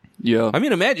 Yeah, Yeah. I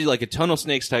mean, imagine like a Tunnel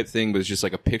Snakes type thing, but it's just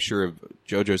like a picture of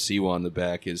JoJo Siwa on the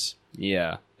back.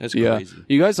 Yeah. That's Yeah, crazy.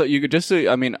 you guys, you could just say,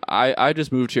 I mean, I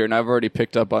just moved here and I've already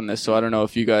picked up on this, so I don't know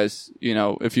if you guys,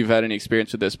 if you've had any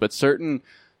experience with this, but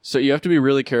so you have to be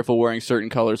really careful wearing certain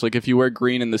colors. Like if you wear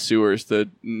green in the sewers, the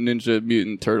Ninja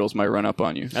Mutant Turtles might run up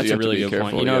on you. So That's you a have to really be good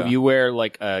careful. point. If you wear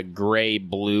like a gray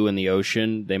blue in the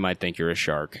ocean, they might think you're a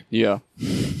shark. Yeah.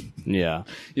 Yeah.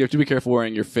 You have to be careful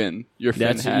wearing your fin hat.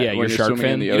 Yeah, when your you're shark swimming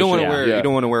fin. in the You don't want to ocean. wear. Yeah. You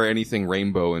don't want to wear anything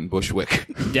rainbow in Bushwick.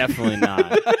 Definitely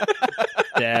not.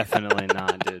 Definitely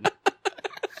not, dude.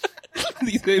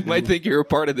 They might think you're a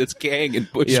part of this gang in Yeah,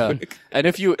 Bushwick. and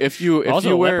if you Also,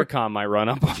 you a wear, leprechaun might run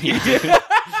up on you. you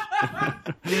have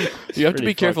to pretty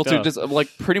be careful fucked too. up. Just like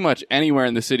pretty much anywhere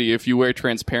in the city, if you wear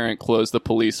transparent clothes, the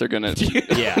police are gonna.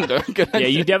 Yeah. they're gonna- Yeah,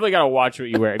 you definitely gotta watch what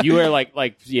you wear. If you wear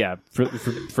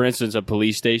for instance, a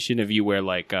police station, if you wear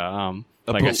like a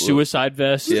suicide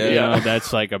vest, Yeah.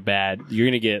 that's like a bad. You're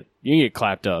gonna get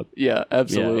clapped up. Yeah,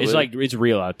 absolutely. Yeah, it's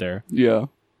real out there. Yeah.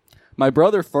 My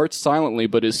brother farts silently,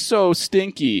 but is so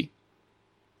stinky.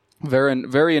 Very,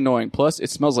 very annoying. Plus, it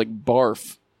smells like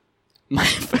barf.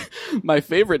 My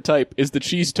favorite type is the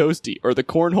cheese toasty or the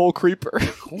cornhole creeper.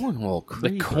 Cornhole. The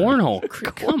cornhole.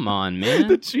 Come on, man.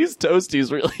 The cheese toasty is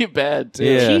really bad too.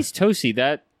 Yeah. Cheese toasty.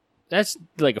 That's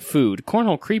like a food.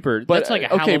 Cornhole creeper. But that's like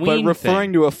a okay, Halloween but referring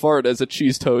thing. to a fart as a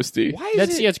cheese toasty. Why is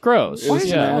That's it it's gross. Why It's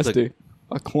is it yeah. called nasty.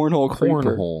 A cornhole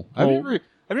creeper. cornhole?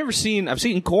 I've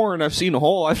seen corn. I've seen a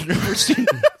hole. I've never seen.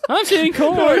 I've seen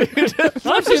corn.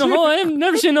 I've seen a hole. I've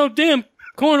never seen no damn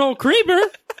cornhole creeper.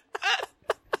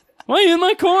 Why are you in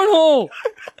my cornhole?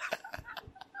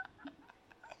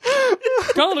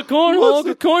 Call it a cornhole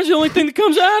because corn's the only thing that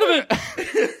comes out of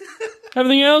it.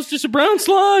 Everything else just a brown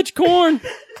sludge. Corn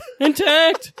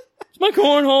intact. It's my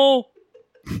cornhole.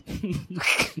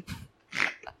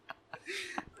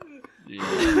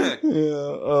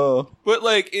 But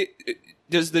like,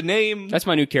 does the name? That's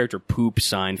my new character, Poop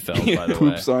Seinfeld. By the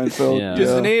Poop way, Seinfeld. Yeah. Does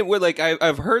the name? Where like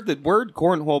I've heard the word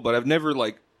cornhole, but I've never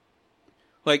like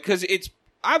because it's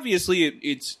obviously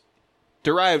it's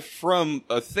derived from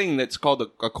a thing that's called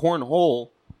a cornhole.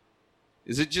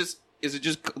 Is it just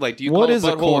like do you What call is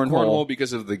a a butthole cornhole?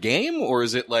 because of the game, or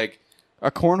is it like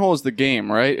A cornhole is the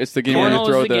game, right? It's the game where Cornhole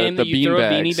you throw is the game the that you bean throw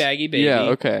bags. a beanie baggy baby Yeah,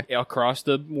 okay. across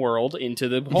the world into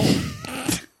the hole.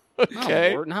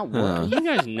 Okay. Not word. You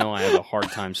guys know I have a hard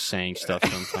time saying stuff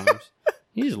sometimes.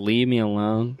 You just leave me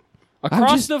alone.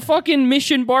 Across the fucking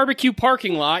Mission Barbecue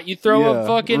parking lot, you throw Yeah, a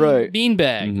fucking right.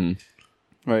 beanbag.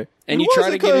 Right. And you try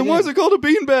to get it Why is in. it called a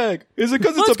bean bag? Is it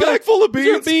because it's Let's a bag go. full of Is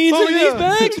there beans? beans Oh, in yeah. these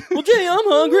bags? Well, gee, I'm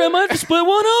hungry. I might have to split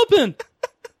one open.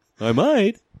 I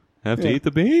might have to eat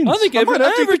the beans? I think I might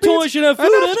have to eat every the toy beans. should have food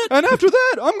and in after, it. And after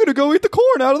that, I'm going to go eat the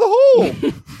corn out of the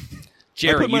hole.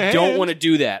 Jerry, put my you don't hand- want to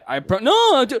do that.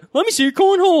 Let me see your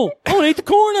cornhole. I want to eat the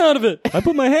corn out of it. I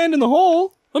put my hand in the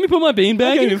hole. Let me put my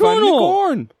beanbag in your find any cornhole.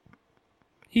 corn.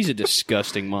 He's a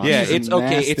disgusting monster. Yeah, This is it's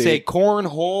okay. It's nasty. a corn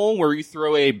hole where you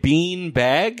throw a bean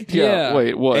bag. Yeah.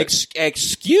 Wait, what?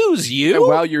 Excuse you? And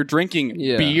while you're drinking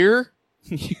Yeah. beer?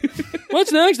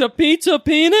 What's next? A pizza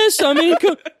penis? I mean,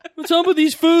 what's up with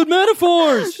these food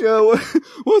metaphors? Yeah,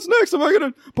 what's next? Am I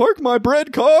going to park my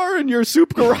bread car in your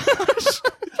soup garage?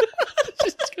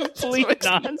 Complete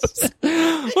nonsense.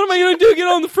 What am I going to do? Get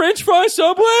on the French fry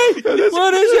subway?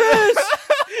 What is this?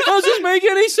 How does this make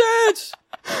any sense?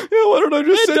 Yeah, why don't I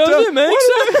just It sit down? doesn't make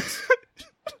sense.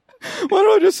 Why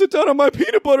don't I just sit down on my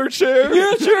peanut butter chair?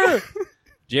 Yeah, sure.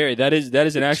 Jerry, that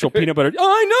is an actual peanut butter.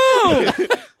 I know.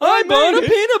 I bought a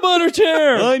peanut butter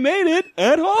chair. I made it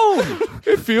at home.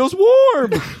 It feels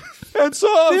warm and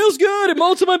soft. Feels good. It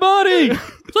molds in my body.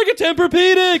 It's like a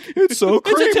Tempur-Pedic. It's so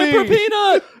creamy. It's a Tempur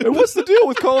peanut. And what's the deal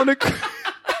with calling it?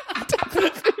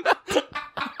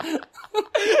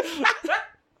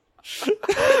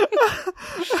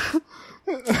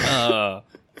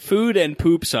 food and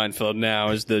poop Seinfeld now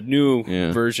is the new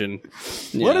version.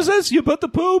 What is this? You put the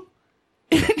poop?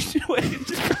 Wait,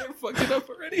 they're fucking up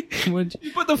already.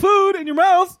 You put the food in your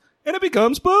mouth and it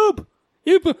becomes poop.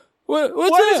 What's Why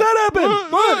does that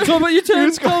happen? What? So you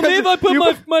tell me if I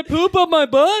put my poop up my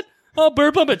butt, I'll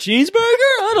burp up a cheeseburger?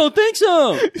 I don't think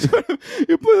so.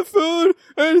 You put food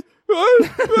and...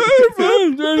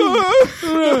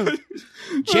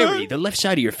 Jerry, the left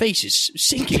side of your face is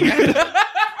sinking. Peanut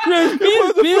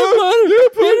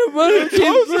butter,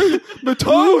 the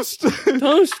toast,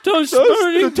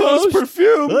 burning toast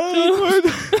perfume.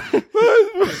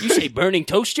 You say burning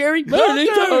toast, Jerry? Burning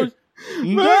toast.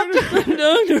 Doctor.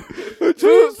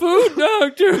 Food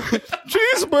doctor.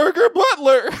 Cheeseburger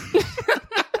butler.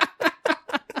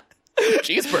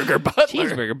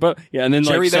 Cheeseburger, but yeah, and then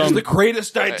Jerry, like that's the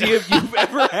greatest idea you've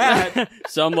ever had.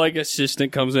 some like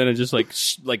assistant comes in and just like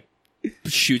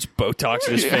shoots Botox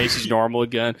in his face. He's normal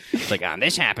again. It's like,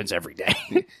 this happens every day.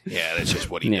 Yeah, that's just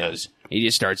what he does. He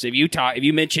just starts if you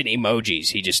mention emojis,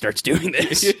 he just starts doing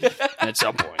this at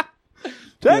some point.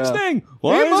 Texting.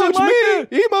 Why is it like that?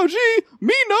 Emoji.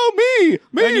 Me know me.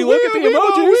 Me. And you look at the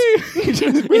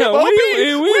emojis.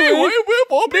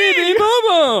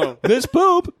 This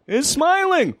poop is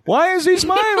smiling. Why is he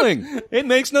smiling? It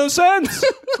makes no sense.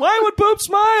 Why would poop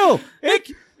smile?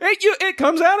 It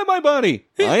comes out of my body.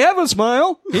 I have a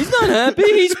smile. He's not happy.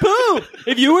 He's poop.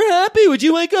 If you were happy, would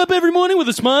you wake up every morning with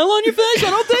a smile on your face? I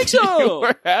don't think so. You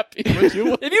were happy. If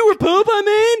you were poop, I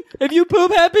mean, if you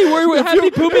poop happy, were you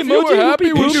happy poop emoji? You were happy,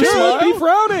 You would you should smile? be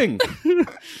frowning.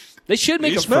 They should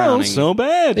make He a frowning. smells so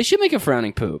bad. They should make a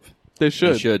frowning poop. They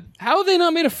should. They should. How have they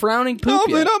not made a frowning poop No,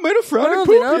 yet? they not made a frowning Well,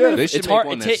 poop they not made yet. a- They should it's make hard.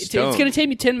 one that's It's going to take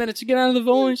me 10 minutes to get out of the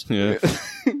voice. Yeah.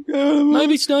 Might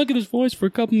be stuck in his voice for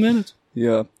a couple minutes.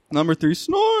 Yeah. Number 3,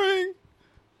 snoring.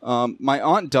 My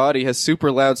Aunt Dottie has super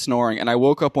loud snoring, and I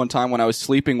woke up one time when I was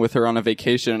sleeping with her on a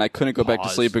vacation, and I couldn't go back to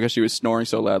sleep because she was snoring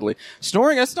so loudly.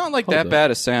 Snoring, that's not like that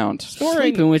bad a sound.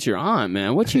 Sleeping with your aunt,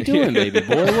 man. What you doing, baby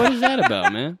boy? What is that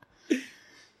about, man? She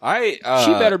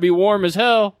She better be warm as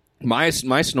hell. My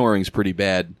snoring's pretty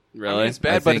bad. Really? I mean, it's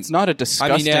bad, I but think- it's not a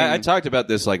disgusting... I talked about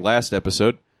this like last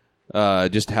episode.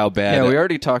 Just how bad. Yeah, we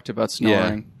already talked about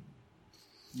snoring.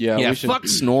 Yeah, Yeah, we should... fuck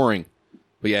snoring.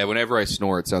 But yeah, whenever I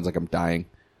snore, it sounds like I'm dying.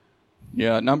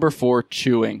 Yeah, number 4,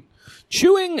 chewing.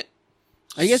 Chewing.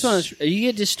 I guess you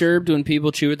get disturbed when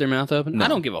people chew with their mouth open. No. I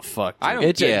don't give a fuck. I don't-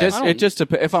 It Yeah, just, I it just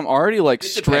dep- if I'm already like It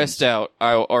stressed depends.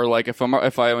 out, or like if I'm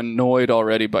annoyed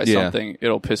already by Yeah. something,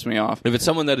 it'll piss me off. If it's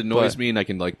someone that annoys But- me and I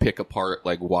can like pick apart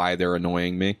like why they're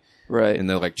annoying me, Right. and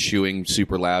they're like chewing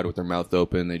super loud with their mouth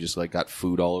open, they just like got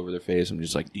food all over their face. I'm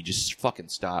just like, you just fucking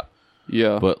stop.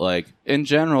 Yeah. But like, in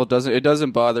general, it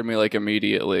doesn't bother me like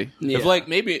immediately. if like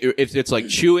maybe if it's like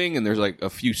chewing and there's like a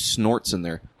few snorts in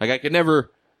there, like I could never.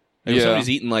 Like, if Yeah. somebody's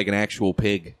eating like an actual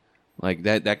pig, like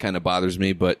that kind of bothers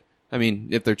me. But I mean,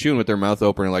 if they're chewing with their mouth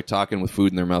open or like talking with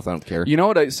food in their mouth, I don't care. You know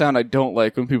what sound I don't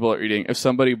like when people are eating? If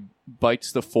somebody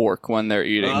bites the fork when they're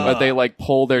eating, but they like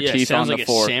pull their Yeah, it teeth sounds on like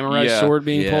the a fork. samurai Yeah. sword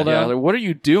being Yeah. pulled Yeah, out. like, what are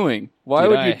you doing? Why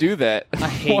Dude, would you do that? I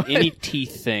hate any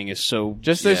teeth thing. Is so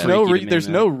Just there's Yeah. no freaky to me, there's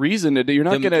man. no reason to do. You're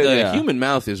not The gonna. the human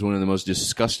mouth is one of the most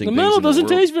disgusting. The things metal in doesn't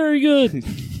the world. taste very good.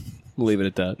 We'll leave it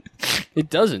at that.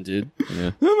 It doesn't, dude.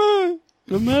 Yeah.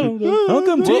 The metal. How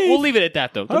come We'll leave it at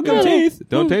that, though. How come teeth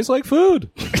don't taste like food?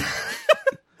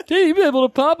 Dude, you'd be able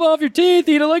to pop off your teeth,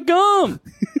 eat it like gum.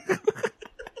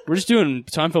 We're just doing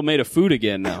Seinfeld made of food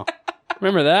again now.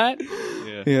 Remember that?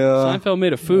 Yeah. Seinfeld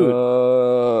made of food.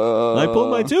 I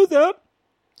pulled my tooth out.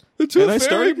 The tooth And I fairy,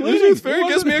 started the bleeding. tooth fairy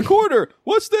gives me a quarter.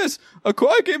 What's this? I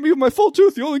gave you my full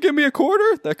tooth. You only give me a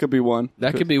quarter? That could be one.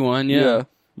 That could be one, yeah.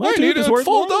 My I tooth need is a worth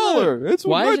full more than $1. It's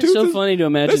Why my is it tooth so funny to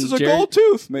imagine This is a Jerry- gold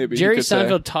tooth, maybe. Jerry you could say.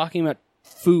 Seinfeld talking about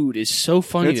food is so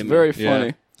funny It's to me. very Yeah.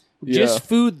 funny. Yeah. Just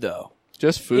food, though.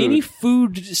 Just food. Any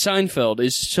food Seinfeld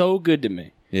is so good to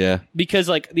me. Yeah. Because,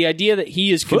 like, the idea that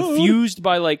he is confused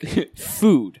by, like,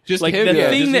 food. Just like, him, the yeah,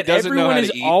 thing just he that doesn't know everyone how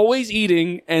is to eat. always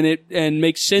eating and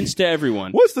makes sense to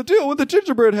everyone. What's the deal with the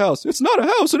gingerbread house? It's not a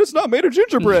house and it's not made of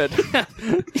gingerbread.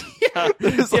 It's Yeah, like,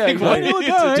 exactly. what are you,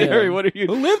 guy Jerry? What are you?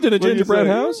 Who lived in a what are you gingerbread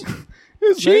saying? house?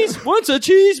 Cheese? What's a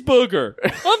cheeseburger?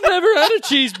 I've never had a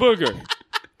cheeseburger.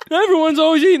 Everyone's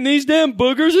always eating these damn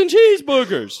boogers and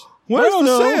cheeseburgers. Where's I don't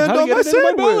the know sand how to on get my it into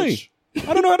my belly. sandwich?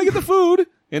 I don't know how to get the food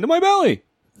into my belly.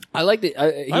 I like the.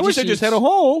 I wish I just had a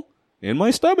hole in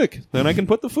my stomach. Then I can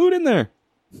put the food in there.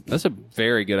 That's a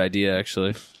very good idea,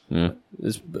 actually. Yeah.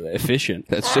 It's efficient.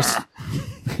 That's just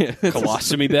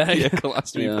Colostomy bag. yeah,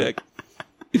 colostomy Yeah. bag.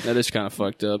 That is kind of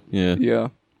fucked up. Yeah. Yeah.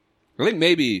 I think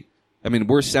maybe I mean,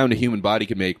 worst sound a human body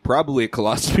can make. Probably a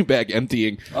colostomy bag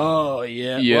emptying. Oh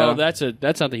yeah. Yeah. Well, that's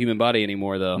not the human body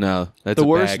anymore, though. No, that's The a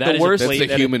worst- bag. the worst- That's a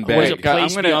that human is- bag. that is a Wait, God,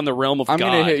 place beyond the realm of I'm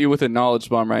God. gonna hit you with a knowledge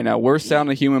bomb right now. Worst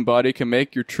sound a human body can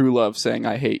make: your true love saying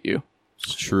 "I hate you."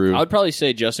 It's true. I would probably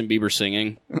say Justin Bieber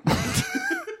singing.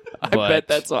 I bet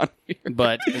that's on here.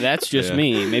 But that's just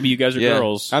me. Maybe you guys are Yeah.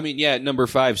 girls. I mean, yeah, number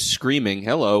 5, screaming.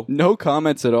 Hello. No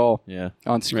comments at all Yeah.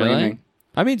 on screaming. Really?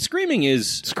 I mean, screaming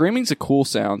is, Screaming's a cool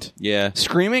sound. yeah,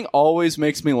 Screaming always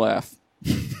makes me laugh,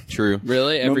 true.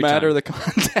 Really? no Every matter time. the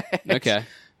context. Okay.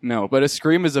 No, but a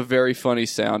scream is a very funny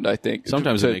sound, I think.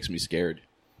 Sometimes To- it makes me scared.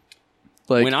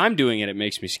 like When I'm doing it, it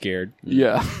makes me scared.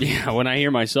 yeah, Yeah, when I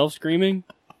hear myself screaming,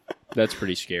 that's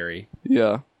pretty scary.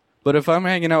 yeah. But if I'm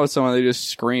hanging out with someone, they just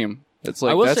scream. It's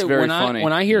like I will that's say very when funny.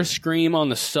 I hear a scream on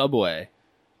the subway,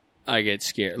 I get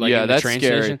scared. Like Yeah, in the that's train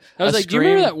scary. station. I was A like, do you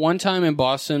remember scream- that one time in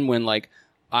Boston when like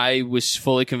I was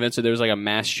fully convinced that there was like a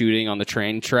mass shooting on the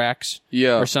train tracks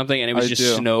Yeah, or something, and it was I just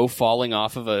do. snow falling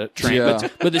off of a train. Yeah.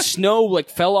 But the snow like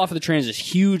fell off of the train as this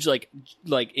huge, like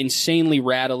insanely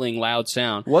rattling, loud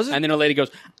sound. Was it? And then a lady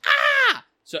goes, ah!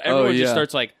 So everyone just yeah.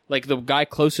 starts like the guy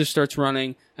closest starts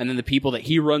running, and then the people that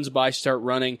he runs by start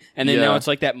running, and then Yeah. now it's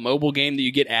like that mobile game that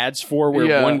you get ads for, where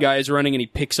Yeah. one guy is running and he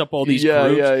picks up all these Yeah,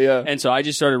 groups. yeah. And so I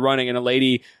just started running, and a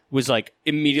lady was like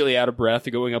immediately out of breath,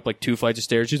 going up like 2 flights of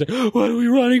stairs. She's like, "What are we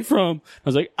running from?" I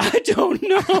was like, "I don't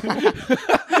know,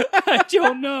 I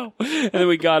don't know." And then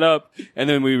we got up, and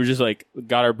then we were just like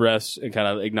got our breaths and kind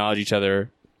of acknowledged each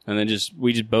other. And then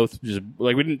we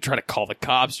didn't try to call the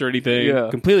cops or anything. Yeah.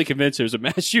 Completely convinced there was a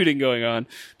mass shooting going on.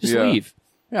 Just Yeah. leave.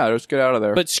 Yeah, just get out of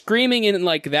there. But screaming in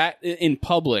like that in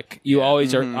public, you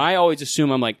always Mm-hmm. are. I always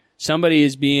assume I'm like somebody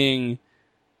is being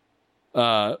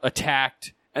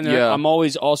attacked, and then Yeah. I'm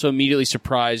always also immediately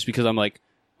surprised because I'm like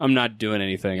I'm not doing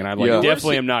anything, and I'm like Yeah.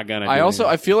 definitely am not gonna. Do I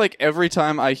anything. feel like every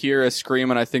time I hear a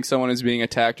scream and I think someone is being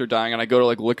attacked or dying, and I go to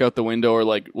like look out the window or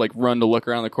like run to look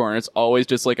around the corner, it's always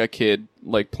just like a kid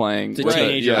like playing. It's a with it.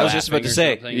 teenager I was Yeah. just about to laughing or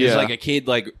say, something. there's Yeah. like a kid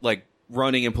like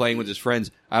running and playing with his friends.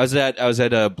 I was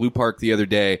at Blue Park the other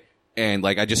day, and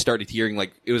like I just started hearing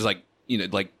like it was like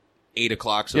like 8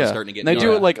 o'clock, so it was starting to get. And they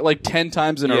do dark. it like 10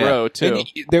 times in a Yeah. row too. And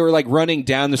they were like running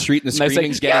down the street, and the And they say,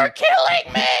 screaming's getting. "You're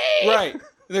killing me!" Right.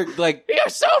 They're like You're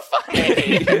so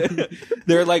funny.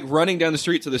 they're like running down the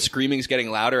street, so the screaming's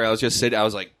getting louder. I was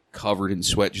like covered in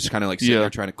sweat, just kind of like sitting Yeah. there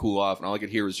trying to cool off, and all I could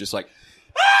hear was just like,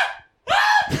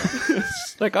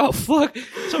 like, oh fuck,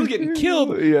 someone's getting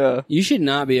killed. yeah, You should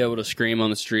not be able to scream on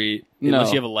the street No.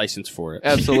 unless you have a license for it.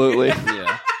 absolutely.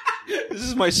 Yeah. This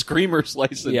is my screamer's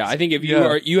license. Yeah, I think if you Yeah.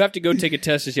 are, you have to go take a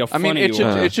test to see how I funny mean, it you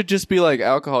are. should just be like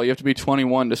alcohol. You have to be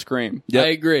 21 to scream. I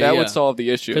agree. That yeah. would solve the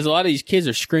issue. Because a lot of these kids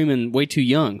are screaming way too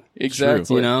young.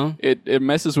 Exactly. You know? it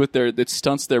messes with it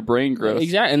stunts their brain growth.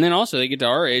 Exactly. And then also they get to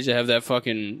our age, they have that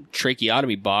fucking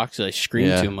tracheotomy box. So they scream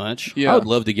Yeah. too much. Yeah. I would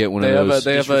love to get one They of have those.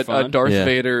 they just have for a fun. Darth Yeah.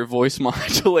 Vader voice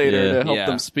modulator Yeah. to help Yeah.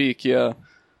 them speak. Yeah,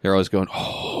 They're always going,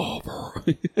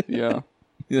 Hober. yeah.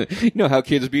 You know how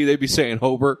kids be? They'd be saying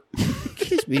Hober.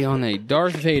 Kids be on a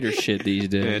Darth Vader shit these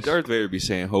days. Yeah, Darth Vader be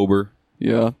saying Hober.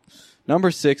 Yeah.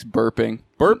 Number 6, burping.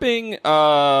 Burping,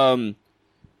 I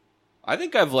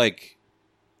think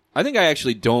I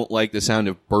actually don't like the sound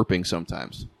of burping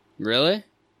sometimes. Really?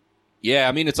 Yeah,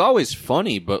 I mean, it's always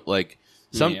funny, but like,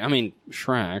 Yeah, I mean,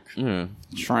 Shrek. yeah.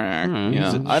 Shrek. He's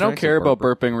Yeah. a I don't Shrek's care a about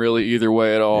burper. burping really either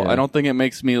way at all. Yeah. I don't think it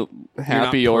makes me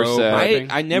happy or pro sad. burping?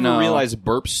 I never No. realized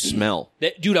burps smell.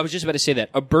 Dude, I was just about to say that.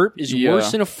 A burp is Yeah.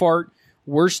 worse than a fart,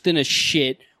 worse than a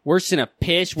shit, worse than a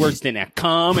piss, worse than a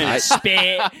cum and a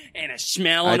spit and a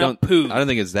smell and a poo. I don't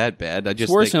think it's that bad. I just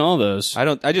It's worse think, than all those.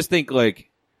 I just think like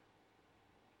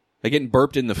getting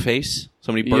burped in the face.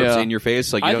 Somebody burps Yeah. in your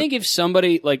face. Like, you I don't- think if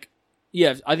somebody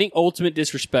I think ultimate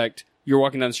disrespect. You're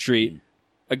walking down the street,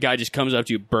 a guy just comes up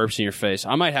to you, burps in your face.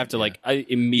 I might have to I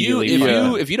immediately.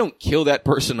 if you don't kill that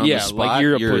person on Yeah, the spot, like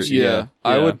you're a pussy. Yeah.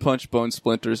 I Yeah. would punch bone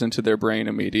splinters into their brain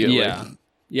immediately.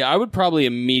 yeah, I would probably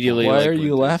immediately. Why like, are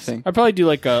you laughing? I'd probably do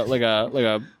like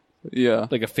a Yeah.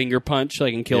 finger punch,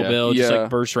 like in Kill Yeah. Bill, just Yeah. like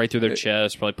burst right through their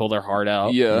chest, probably pull their heart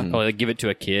out. Yeah. Probably give it to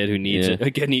a kid who needs Yeah. a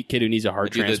kid who needs a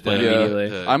heart Do the- transplant Yeah.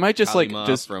 immediately. I might just, like, Kalima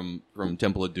just- from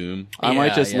Temple of Doom. I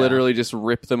might just Yeah. literally just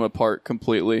rip them apart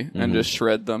completely and just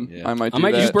shred them. Yeah. I might do I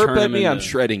might that. just Burp turn at him me, I'm into-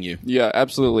 shredding you. Yeah,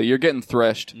 absolutely. You're getting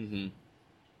threshed.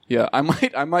 Yeah, I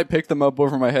might pick them up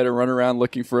over my head and run around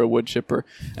looking for a wood chipper,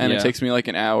 and Yeah. it takes me like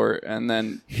an hour, and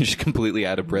then You're just completely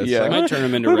out of breath. Yeah. I Like, might turn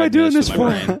him into what am I Red doing Mist this with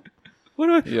my for? brain.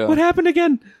 Yeah. What happened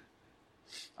again?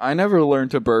 I never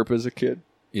learned to burp as a kid.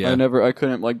 Yeah. I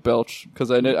couldn't like belch because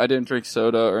I didn't drink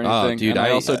soda or anything. dude, and I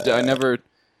I- also I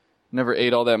never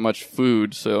ate all that much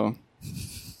food, so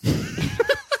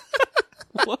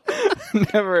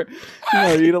never,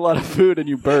 you eat a lot of food and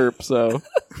you burp, so.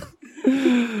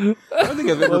 I don't think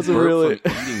I've ever Wasn't burped really-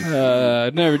 from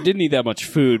eating. Never didn't eat that much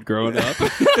food growing up.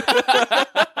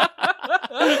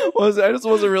 I just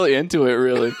wasn't really into it,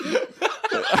 really.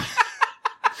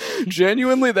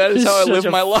 Genuinely, that is It's how I such live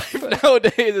a- my life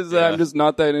nowadays. Is that I'm just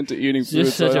not that into eating food,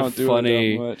 Just so I such a don't do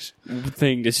funny- it that much.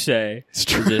 Thing to say. It's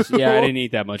true. Just, yeah, I didn't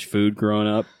eat that much food growing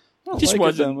up. I don't just like it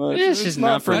wasn't- that much. it's just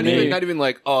not for Not me. even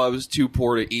like, oh, I was too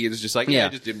poor to eat. It's just like, yeah, I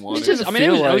just didn't want It's it. just, I mean,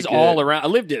 it feel was like all it. around. I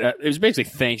lived it. It was basically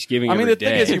Thanksgiving. I mean, every the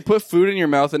thing day. is, you put food in your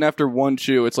mouth, and after one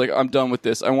chew, it's like, I'm done with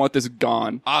this. I want this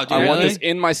gone. Oh, dude, I want really? this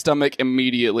in my stomach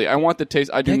immediately. I want the taste.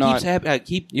 I do that not. keeps happening. I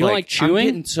keep You don't like chewing? I'm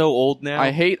getting so old now.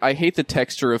 I hate the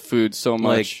texture of food so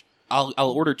much. Like,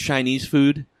 I'll order Chinese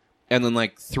food, and then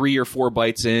like 3 or 4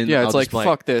 bites in, Yeah, I'll it's like, just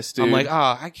fuck this, dude. I'm like,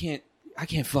 I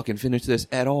can't fucking finish this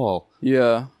at all.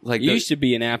 Yeah. Like, you used to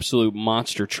be an absolute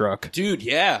monster truck. dude,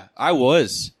 yeah, I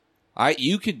was.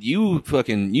 You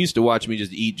fucking used to watch me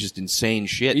just eat just insane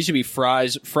shit. It used to be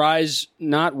fries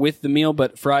not with the meal,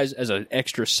 but fries as an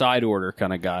extra side order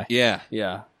kind of guy. Yeah,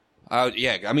 Yeah.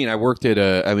 yeah. I mean, I worked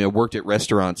at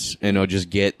restaurants, and I'll just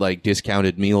get like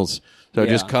discounted meals. So I'd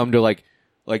just Yeah. come to like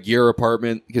your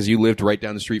apartment because you lived right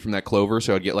down the street from that Clover.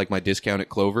 So I'd get like my discount at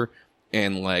Clover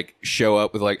and like show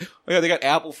up with like, oh yeah, they got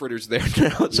apple fritters there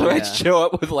now. So I'd Yeah. show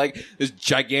up with like this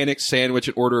gigantic sandwich,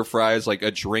 an order of fries, like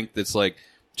a drink that's like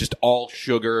just all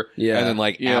sugar, Yeah. and then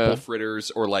like Yeah. apple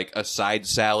fritters or like a side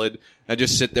salad. I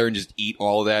just sit there and just eat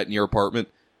all of that in your apartment.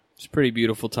 It's pretty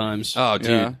beautiful times. Oh, dude.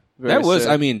 Yeah, very That was,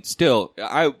 sick. I mean, still,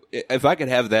 if I could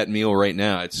have that meal right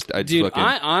now, I'd Dude, fucking,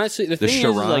 I honestly, the the thing is,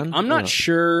 like, Sharon? I'm not Ugh.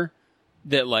 sure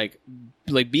that like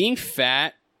being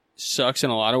fat sucks in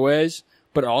a lot of ways,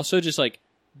 but also just like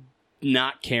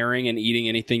not caring and eating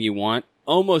anything you want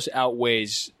almost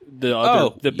outweighs the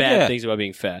bad yeah. things about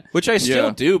being fat. which I still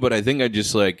Yeah. do, but I think I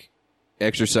just like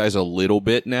exercise a little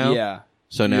bit now. Yeah.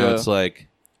 So now Yeah. it's like,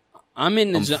 I'm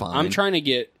in. I'm I'm fine. trying to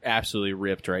get absolutely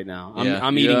ripped right now. I'm, yeah.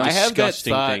 I'm eating Yeah. I have that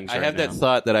disgusting thought. things. I right have that now.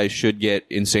 thought that I should get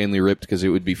insanely ripped because it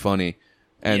would be funny,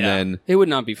 and Yeah. then it would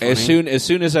not be funny. as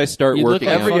soon as I start You'd look working,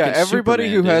 like out, fucking Everybody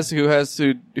Superman,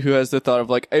 who has the thought of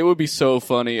like, it would be so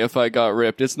funny if I got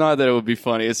ripped. It's not that it would be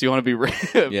funny. It's you want to be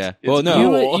ripped. Yeah. It's Well, no.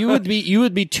 cool. you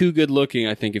would be too good looking.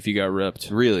 I think if you got ripped.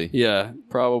 really, Yeah,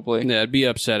 probably. yeah, it'd be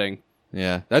upsetting.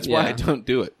 yeah, that's why Yeah. I don't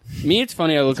do it. Me, it's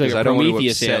funny. I look like 'Cause a I don't want to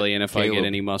Prometheus upset alien if I get Caleb.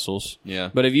 any muscles. Yeah,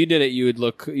 But if you did it, you'd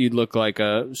look like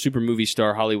a super movie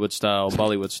star, Hollywood style,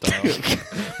 Bollywood style.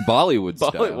 Bollywood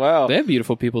style. Wow, They have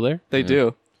beautiful people there. they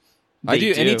do. I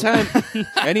do They anytime.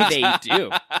 They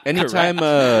do. Anytime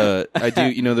I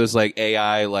do, those like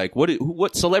AI, like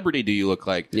what celebrity do you look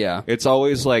like? Yeah. It's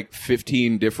always like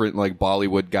 15 different like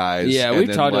Bollywood guys. Yeah, and we've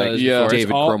then, talked like, about this yeah, before. David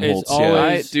It's Krumholtz. It's yeah.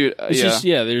 always, Dude, it's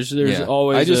yeah. just there's Yeah.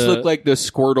 always. I just a- look like the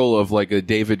Squirtle of like a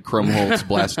David Krumholtz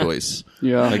Blastoise.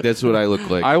 Yeah. Like that's what I look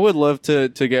like. I would love to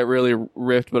get really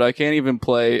ripped, but I can't even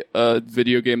play a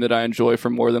video game that I enjoy for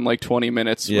more than like 20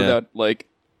 minutes Yeah. without like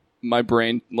my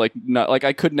brain like not like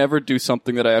I could never do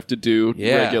something that I have to do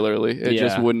Yeah. regularly. It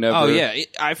just Yeah. would never. Oh yeah,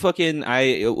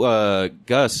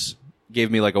 Gus gave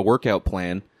me like a workout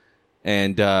plan,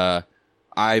 and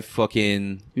I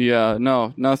fucking Yeah,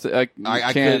 no, nothing. I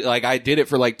I can't. could like I did it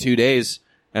for like 2 days,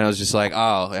 and I was just like,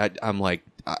 I'm like,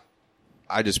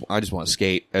 I just want to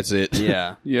skate. That's it.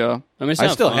 Yeah. yeah, I mean, it's I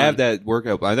not still fun. have that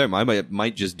workout. I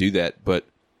might just do that, but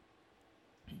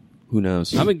who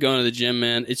knows? I've been going to the gym,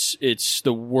 man. It's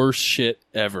the worst shit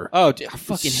ever. Oh, dude, I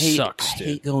fucking hate. Sucks, I dude.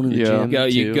 hate going to the Yeah. gym.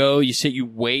 You too. go, you sit, you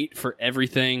wait for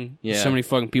everything. Yeah. There's so many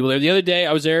fucking people there. The other day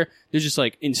I was there, there's just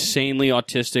like insanely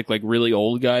autistic, like really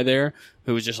old guy there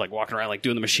who was just like walking around, like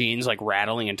doing the machines, like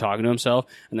rattling and talking to himself.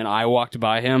 And then I walked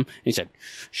by him and he said,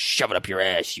 "Shove it up your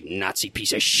ass, you Nazi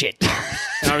piece of shit."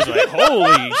 And I was like,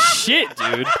 holy shit,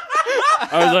 dude.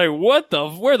 I was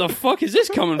like, where the fuck is this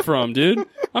coming from, dude?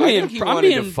 I'm think he being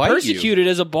wanted to fight you. persecuted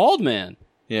as a bald man.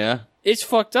 Yeah, It's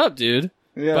fucked up, dude.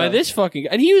 Yeah. By this fucking,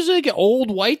 and he was like an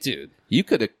old white dude. you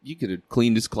could have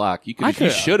cleaned his clock. You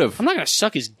could've- should have. I'm not gonna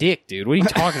suck his dick, dude. What are you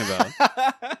talking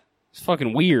about? It's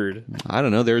fucking weird. I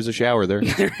don't know. There's a shower there.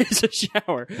 There is a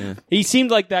shower. He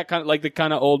seemed like that kind of like the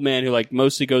kind of old man who like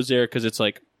mostly goes there because it's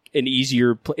like an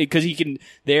easier because he can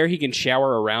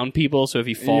shower around people. So if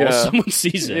he falls, Yeah. someone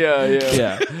sees it. yeah, yeah.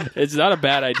 Yeah, it's not a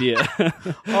bad idea.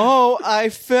 Oh, I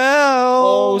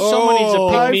fell. Oh, someone needs to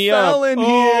pick I me fell up. in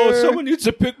here. someone needs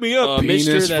to pick me up.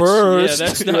 Mister, Penis that's, first. Yeah,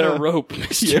 that's not Yeah. a rope,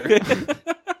 Mister.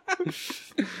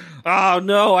 oh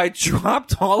no, I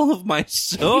dropped all of my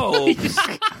soaps.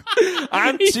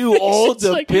 I'm too old It's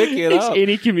to like- pick it thinks up.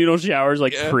 any communal shower is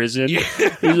like prison. He's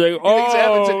like, Things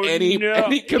happens oh, in any no.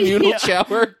 communal Yeah.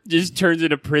 shower. Just turns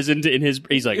into prison in his.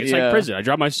 He's like, it's Yeah. like prison. I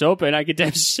drop my soap and I get to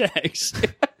have sex.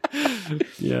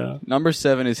 Yeah. Number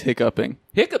 7 is hiccuping.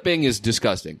 Hiccuping is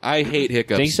disgusting. I hate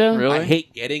hiccups. Think so? Really? I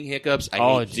hate getting hiccups. I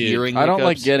Oh, hate dude. hearing I hiccups. don't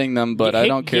like getting them, but I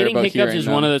don't care Getting about hiccups hearing is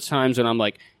them. one of the times when I'm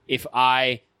like, if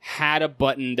I had a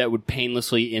button that would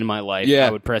painlessly in my life, Yeah.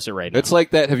 I would press it right now. It's like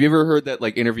that. Have you ever heard that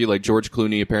like interview? Like George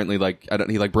Clooney apparently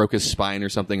he like broke his spine or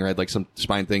something, or had like some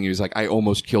spine thing. He was like, I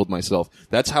almost killed myself.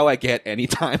 That's how I get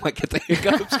anytime I get the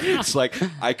hiccups. It's like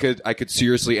I could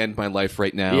seriously end my life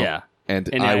right now. Yeah. and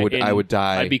I would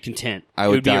die. I'd be content. I It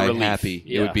would be a die relief. happy.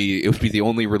 Yeah. It would be the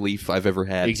only relief I've ever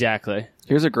had. Exactly.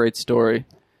 Here's a great story.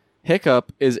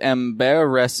 Hiccup is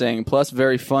embarrassing plus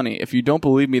very funny. If you don't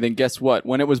believe me, then guess what?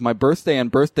 When it was my birthday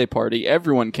and birthday party,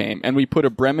 everyone came, and we put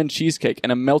a Bremen cheesecake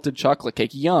and a melted chocolate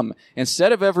cake. Yum.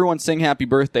 Instead of everyone sing happy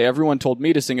birthday, everyone told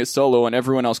me to sing it solo, and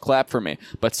everyone else clapped for me.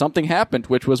 But something happened,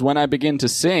 which was when I began to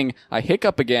sing, I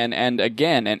hiccup again, and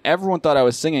everyone thought I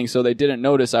was singing, so they didn't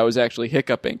notice I was actually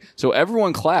hiccuping. So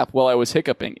everyone clapped while I was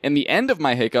hiccuping. In the end of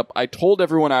my hiccup, I told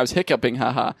everyone I was hiccuping,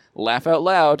 haha. Laugh out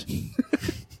loud.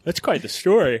 That's quite the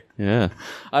story. Yeah.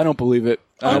 I don't believe it.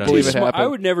 I don't believe it happened. I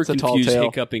would never It's a tall confuse tale.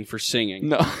 hiccuping for singing.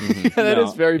 No, yeah, that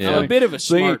is very Yeah. I'm funny. a bit of a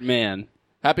Singing. smart man.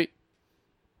 Happy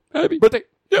birthday.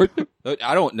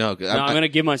 I don't know. No, I'm going to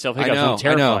give myself I hiccups. know. I'm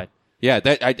terrified. I know. Yeah,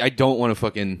 that I don't want to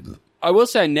fucking. I will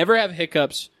say I never have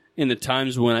hiccups in the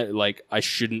times when I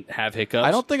shouldn't have hiccups.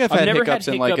 I don't think I've had never hiccups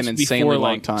in, like, an hiccups insanely before,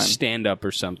 long like, time. Stand up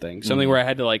or something where I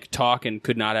had to like talk and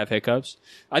could not have hiccups.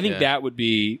 I think Yeah. that would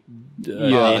be the Yeah,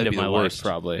 end that'd of be my the life worst.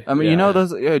 probably. I mean, Yeah. you know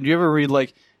those. Do you ever read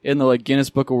like in the like Guinness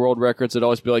Book of World Records? It'd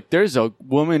always be like, "There's a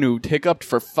woman who hiccuped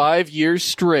for 5 years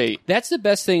straight." That's the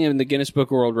best thing in the Guinness Book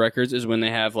of World Records is when they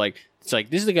have like it's like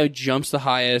this is the guy who jumps the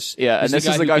highest. Yeah, and this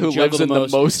is the guy can who lives juggle in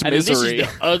the most and then misery. This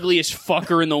is the ugliest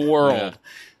fucker in the world.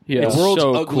 Yeah, It's World's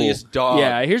so ugliest cool. dog.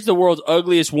 Yeah, here's the world's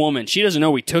ugliest woman. She doesn't know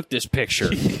we took this picture.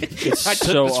 It's I took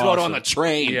so this photo awesome. on the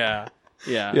train. Yeah.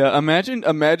 Yeah. yeah.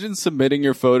 Imagine submitting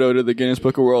your photo to the Guinness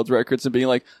Book of World Records and being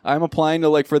like, "I'm applying to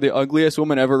like for the ugliest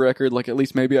woman ever record. Like, at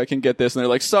least maybe I can get this." And they're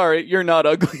like, "Sorry, you're not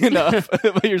ugly enough,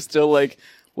 but you're still like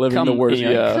living the worst."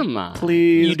 Yeah, come on.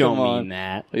 please, You don't come on. mean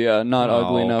that. Yeah, not Oh.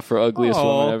 ugly enough for ugliest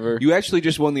woman ever. You actually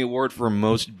just won the award for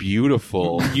most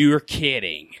beautiful. You're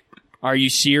kidding. Are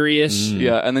you serious?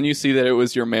 Yeah, and then you see that it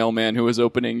was your mailman who was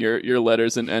opening your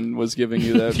letters and was giving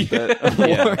you that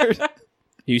award.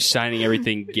 You signing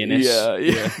everything Guinness?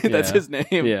 Yeah, that's Yeah. his name.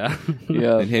 Yeah.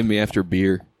 Yeah. And hit me after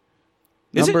beer.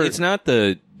 It's not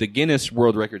the Guinness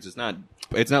World Records. It's not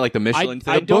like the Michelin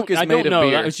thing. I don't, book is I made don't of know.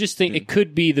 beer. I was just thinking it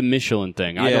could be the Michelin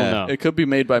thing. I Yeah. don't know. It could be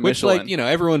made by Which, Michelin. like,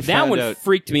 everyone That found one out.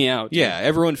 freaked me out. Yeah,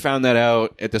 everyone found that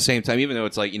out at the same time, even though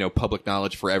it's like, public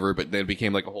knowledge forever, but then it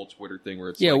became like a whole Twitter thing where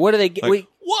it's Yeah, like, what do they get? like,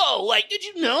 Whoa, like, did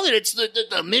you know that it's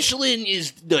the Michelin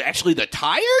is actually the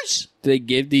tires? They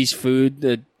give these food,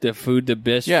 the food, the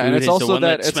best Yeah, food and it's is the also one that-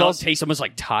 that it's smells, also- tastes almost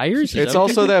like tires? Is it's that what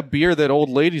also they do? that beer that old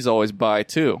ladies always buy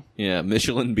too. yeah,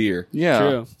 Michelin beer. Yeah,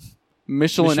 True.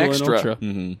 Michelin Extra. Ultra.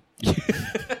 hmm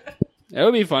That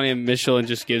would be funny if Michelin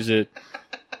just gives it.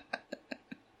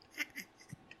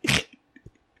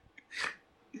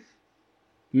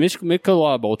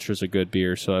 Michelob Ultra is a good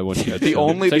beer, so I wouldn't go The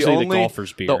only it's the actually only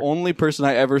golfer's beer. the only person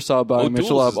I ever saw buy O'Doul's is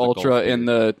Michelob the Ultra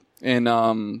golf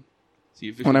in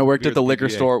See, when I worked beer at the is liquor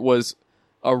PPA. store was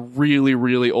a really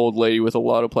really old lady with a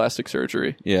lot of plastic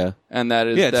surgery, Yeah. and that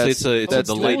is Yeah, it's- that's, it's a- it's that's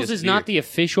the O'Doul's latest is beer. not the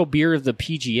official beer of the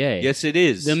PGA. Yes, it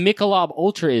is. The Michelob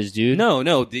Ultra is, dude. no.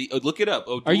 Look it up.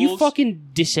 Are you O'Doul's- fucking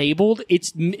disabled?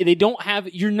 They don't have.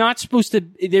 You're not supposed to.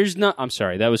 There's not. I'm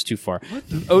sorry, that was too far.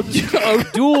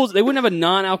 O'Doul's. They wouldn't have a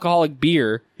non-alcoholic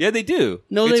beer. Yeah, they do.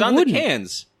 No, it's they on wouldn't. the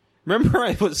cans. Remember,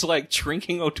 I was like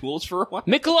drinking O'Doul's for a while.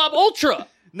 Michelob Ultra,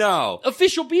 No,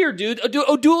 official beer, dude.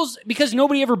 O'Doul's, because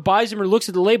nobody ever buys them or looks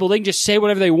at the label. They can just say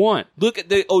whatever they want. look at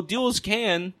the O'Doul's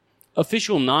can.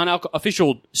 Official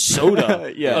official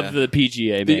soda Yeah. of the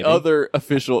PGA. the maybe. other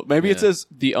official. Maybe it Yeah. says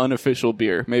the unofficial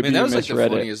beer. Maybe Man, that you was like the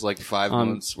misread it. funniest like 5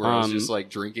 months where I was just like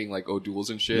drinking like O'Doul's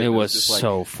and shit. It And was just, like,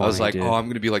 so I was funny, like, dude. oh, I'm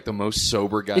gonna be like the most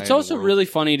sober guy. It's in also the world. really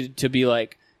funny to be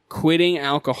like quitting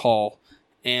alcohol,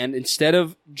 and instead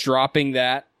of dropping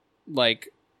that, like,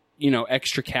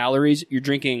 extra calories, you're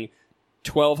drinking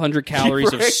 1,200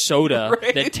 calories of Right, soda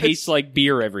right. that tastes like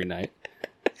beer every night.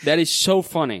 That is so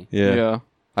funny. yeah.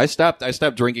 I stopped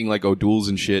drinking like O'Doul's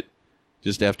and shit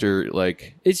just after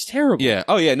like It's terrible. yeah.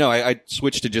 Oh yeah, no, I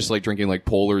switched to just like drinking like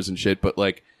Polars and shit, but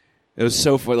like it was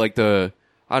so fun. Like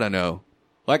I don't know,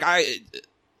 like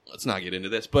let's not get into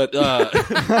this. But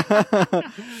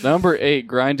Number 8,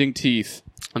 grinding teeth.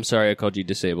 I'm sorry I called you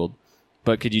disabled,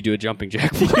 but could you do a jumping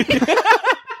jack?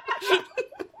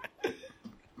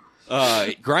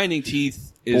 grinding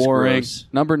teeth is Boring. gross.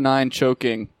 Number 9,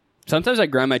 choking. Sometimes I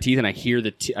grind my teeth and I hear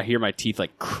I hear my teeth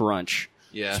like crunch.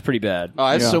 Yeah. It's pretty bad. Oh,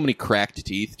 I have Yeah. so many cracked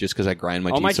teeth just because I grind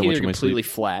my All teeth my so teeth much are in my completely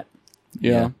sleep. flat.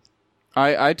 Yeah.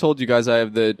 I told you guys I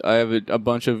have a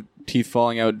bunch of teeth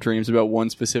falling out dreams about one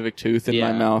specific tooth in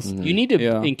my mouth. You need to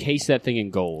Yeah. encase that thing in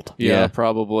gold. Yeah, Yeah.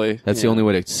 probably. That's the only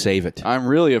way to save it. I'm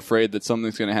really afraid that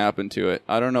something's going to happen to it.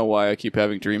 I don't know why I keep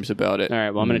having dreams about it. All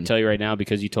right, well, I'm going to tell you right now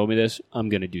because you told me this. I'm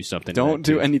going to do something. to Don't that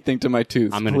do tooth. anything to my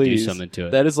tooth. I'm gonna do please. something to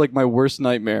it. That is like my worst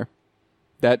nightmare.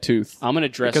 That tooth. I'm going to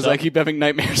dress Because up. I keep having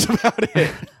nightmares about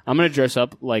it. I'm going to dress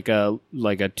up like a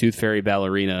tooth fairy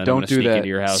ballerina. And I'm Don't gonna do sneak that. into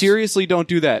your house. Seriously, don't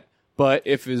do that. But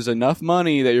if there's enough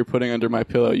money that you're putting under my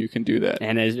pillow, you can do that.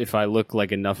 And if I look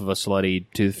like enough of a slutty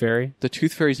tooth fairy, The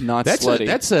tooth fairy's not That's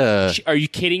slutty. are you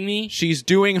kidding me? She's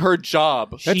doing her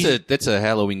job. That's a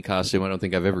Halloween costume I don't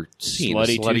think I've ever seen.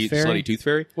 Slutty tooth fairy? Slutty tooth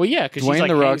fairy? Well, yeah, because Dwayne she's like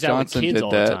The Rock hangs out with Johnson kids did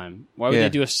all that. the time. Why would Yeah. they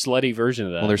do a slutty version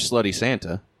of that? Well, there's slutty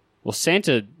Santa. Well,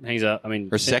 Santa hangs out. I mean,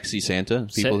 Or sexy Santa.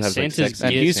 People have like Santa's sexy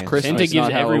And he's Santa. Christmas. Santa It's gives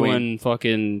not Halloween. everyone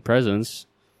fucking presents.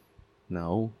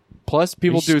 No. Plus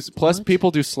people do What?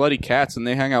 people do slutty cats and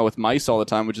they hang out with mice all the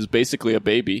time, which is basically a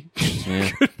baby.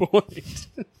 Yeah. Point.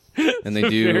 And they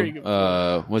Very do, good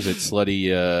was it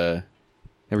slutty,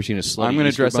 ever seen a slutty I'm gonna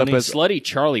Easter dress up bunny? as- Slutty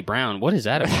Charlie Brown. What is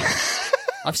that about?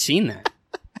 I've seen that.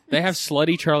 They have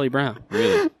slutty Charlie Brown.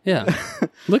 Really? Yeah,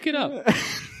 look it up.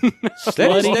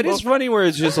 That is funny where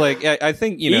it's just like, I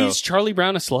think, you know, Is Charlie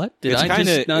Brown a slut? Did it's I kind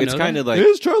just not of, know kind that? of like,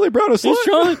 Is Charlie Brown a slut?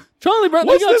 Is Charlie Brown?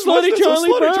 What's They got this? slutty What's this? Charlie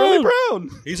Slutty Brown. Charlie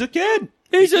Brown. he's a kid.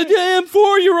 He's a damn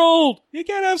 4-year-old. You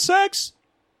can't have sex.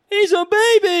 He's a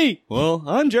baby. Well,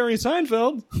 I'm Jerry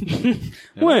Seinfeld.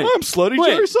 Wait, I'm slutty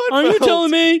wait. Jerry Seinfeld. Are you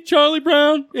telling me Charlie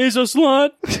Brown is a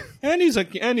slut and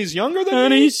he's younger than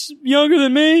and me. he's younger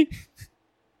than me?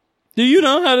 Do you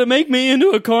know how to make me into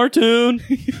a cartoon?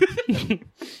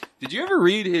 Did you ever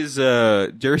read his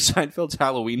Jerry Seinfeld's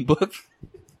Halloween book?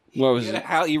 What was it?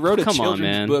 He wrote a Come on, children's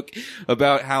man. book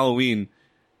about Halloween,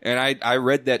 and I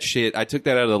read that shit. I took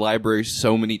that out of the library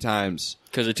so many times.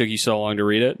 Because it took you so long to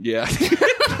read it? Yeah.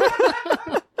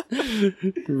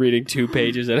 Reading 2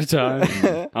 pages at a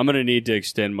time. I'm going to need to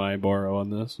extend my borrow on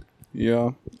this.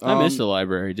 Yeah. I miss the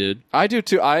library, dude. I do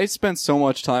too. I spent so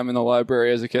much time in the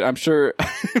library as a kid. I'm sure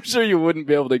you wouldn't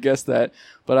be able to guess that,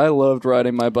 but I loved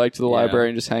riding my bike to the library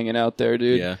and just hanging out there,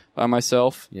 dude. Yeah. By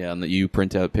myself. Yeah, and that you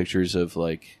print out pictures of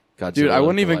like Godzilla. Dude, I at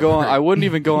wouldn't the even go on. library. I wouldn't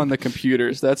even go on the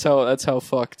computers. That's how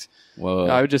fucked. Whoa.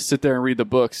 I would just sit there and read the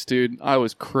books, dude. I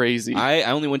was crazy. I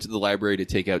only went to the library to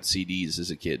take out CDs as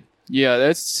a kid. Yeah,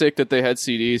 that's sick that they had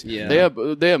CDs. Yeah.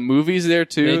 They have movies there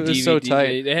too. They had It's so DVD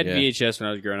tight. They had Yeah. VHS when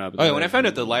I was growing up. Oh, yeah, when I found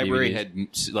out the library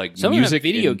DVDs. had like Some of them have music,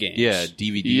 video and- games. yeah,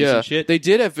 DVDs Yeah, and shit. they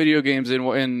did have video games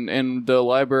in the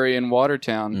library in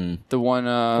Watertown. The one,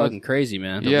 fucking crazy,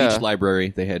 man. yeah. Leech library,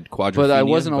 they had Quadrophenia. but I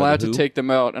wasn't by The allowed to Who. take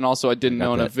them out, and also I didn't Got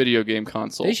own a that. video game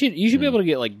console. You should be able to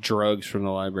get like drugs from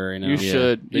the library now. You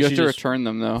should. They You have should to just- return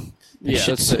them though. They Yeah.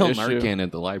 should That's the sell issue. Narcan at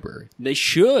the library. They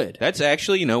should. That's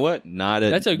actually, you know what?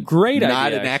 That's a great not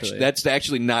idea, an actually. That's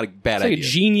actually not a bad It's like idea. a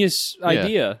genius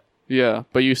idea. Yeah,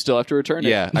 but you still have to return it.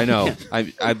 Yeah, I know.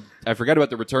 I forgot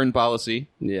about the return policy.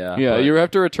 Yeah. Yeah, But- you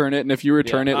have to return it, and if you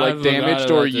return it like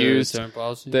damaged or used,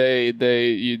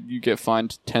 you get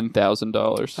fined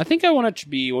 $10,000. I think I want to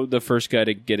be the first guy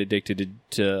to get addicted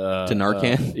to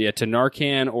Narcan? yeah, to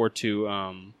Narcan or to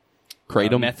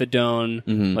Kratom. methadone,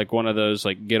 Mhm. like one of those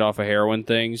like get off of heroin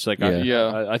things. Like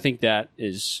Yeah. I think that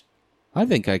is. I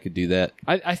think I could do that.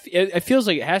 It feels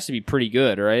like it has to be pretty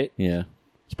good, right? Yeah.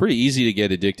 It's pretty easy to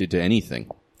get addicted to anything.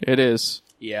 It is.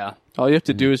 Yeah. All you have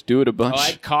to do is do it a bunch. Oh, I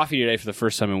had coffee today for the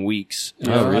first time in weeks. And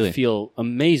Oh, I really? feel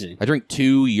amazing. I drink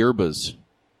 2 yerbas.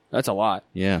 That's a lot.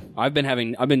 Yeah. I've been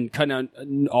cutting out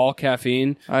all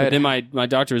caffeine. I But then my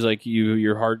doctor was like,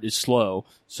 your heart is slow,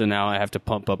 so now I have to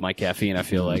pump up my caffeine. I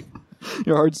feel like,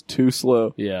 Your heart's too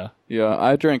slow. yeah, Yeah,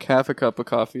 I drank half a cup of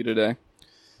coffee today.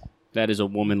 that is a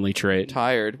womanly trait.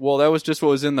 Tired. Well, that was just what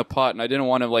was in the pot, and I didn't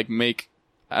want to like make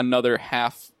another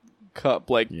half cup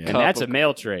cup. And that's a of-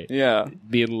 male trait. yeah.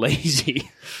 Being lazy.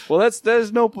 Well,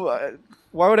 there's no.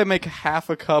 Why would I make half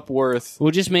a cup worth?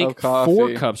 We'll just Of make coffee.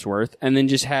 4 cups worth, and then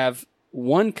just have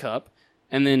 1 cup,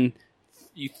 and then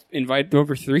you invite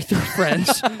over 3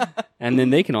 friends, and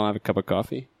then they can all have a cup of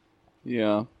coffee.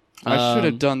 Yeah, I should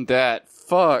have done that.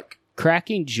 Fuck.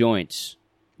 Cracking joints.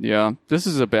 Yeah, this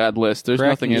is a bad list. There's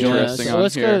nothing Cracking interesting joints. So on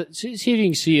let's here. go see if you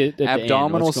can see it. At Abdominal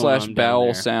the end. What's going / on down bowel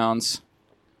there? sounds.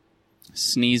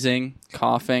 Sneezing,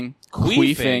 coughing, Queefing.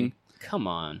 queefing. Come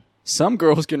on. Some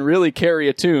girls can really carry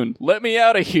a tune. Let me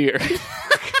out of here.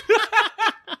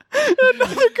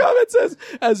 Another comment says,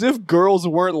 as if girls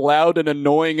weren't loud and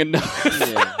annoying enough.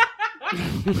 Yeah.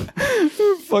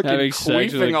 Fucking Having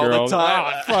sex with a queefing all girl. the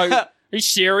time. Oh, fuck. Are you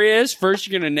serious? First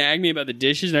you're going to nag me about the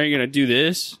dishes, now you're going to do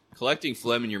this? Collecting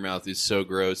phlegm in your mouth is so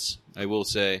gross. I will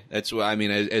say. That's what I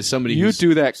mean. As somebody You who's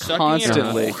do that sucking it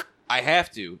constantly. up, I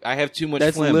have to. I have too much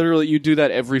That's phlegm. literally, you do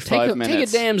that every Take 5 a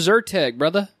minutes. damn Zyrtec,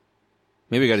 brother.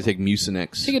 Maybe I got to take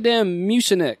Mucinex. Take a damn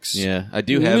Mucinex. Yeah, I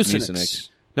do have Mucinex. Mucinex.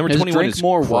 Number Just 21 drink is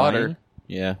more crying. water.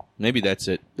 Yeah, maybe that's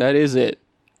it. That is it.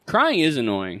 Crying is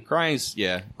annoying. Crying's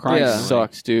Crying Yeah.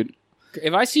 sucks, dude.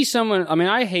 If I see someone, I mean,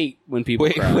 I hate when people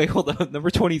cry. Wait, hold on. Number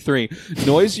 23.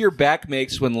 Noise your back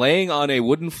makes when laying on a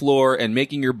wooden floor and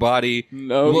making your body...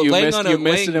 No, you laying missed- on you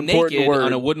missed laying an important naked word.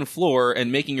 on a wooden floor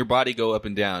and making your body go up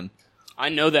and down. I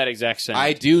know that exact sound.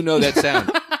 I do know that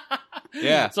sound.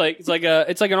 Yeah. It's like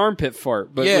an armpit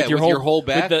fart, but Yeah, with your with your whole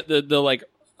back? with the like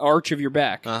arch of your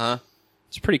back. Uh-huh.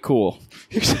 It's pretty cool.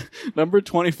 Number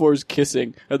 24 is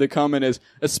kissing. And the comment is,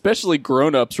 especially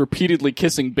grown-ups repeatedly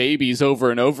kissing babies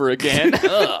over and over again.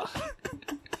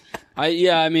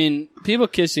 I mean, people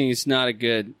kissing is not a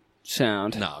good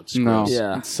sound. No, it's No. gross.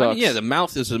 Yeah. It sucks. Yeah, the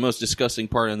mouth is the most disgusting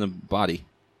part in the body.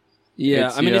 Yeah,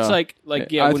 It's- I mean, yeah. it's like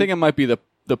yeah. I when think it might be the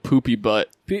poopy butt.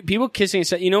 people kissing.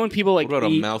 You know when people like What about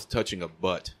a eat- mouth touching a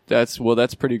butt? That's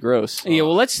pretty gross. Yeah,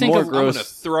 well, let's think More of gross. I'm going to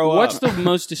throw what's up. the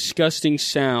most disgusting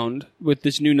sound with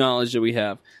this new knowledge that we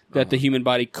have that the human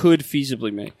body could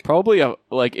feasibly make. Probably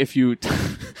like if you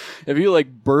if you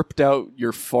like burped out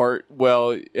your fart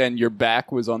and your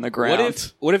back was on the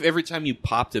ground. What if every time you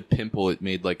popped a pimple, it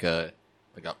made like a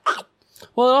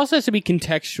Well, it also has to be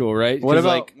contextual, right? What 'Cause,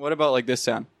 about like this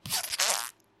sound?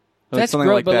 that's something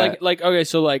gross, like but that. like okay,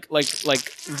 so like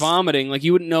vomiting, like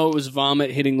you wouldn't know it was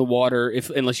vomit hitting the water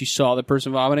unless you saw the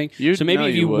person vomiting. You'd So maybe know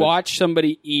if you you would. watch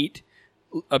somebody eat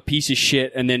a piece of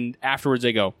shit and then afterwards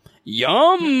they go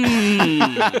yum,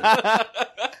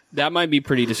 that might be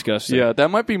pretty disgusting. Yeah, that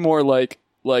might be more like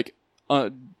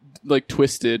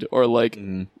twisted or like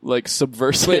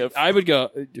subversive. But I would go.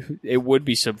 It would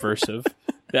be subversive.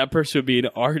 That person would be an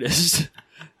artist.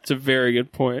 It's a very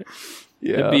good point.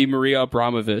 yeah, It'd be Maria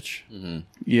Abramovich.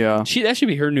 yeah, That should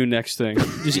be her new next thing.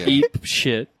 Just eat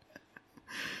shit.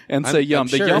 and say yum. I'm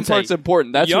The sure yum it's a- part's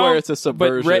important. That's Yum, where it's a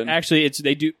subversion. But actually, it's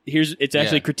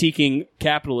actually critiquing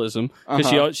capitalism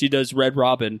because she does Red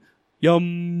Robin.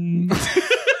 Yum.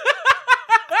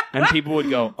 And people would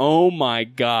go, "Oh my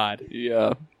god,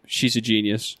 yeah, she's a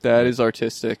genius." that is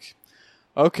artistic.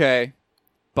 Okay,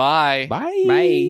 bye. Bye.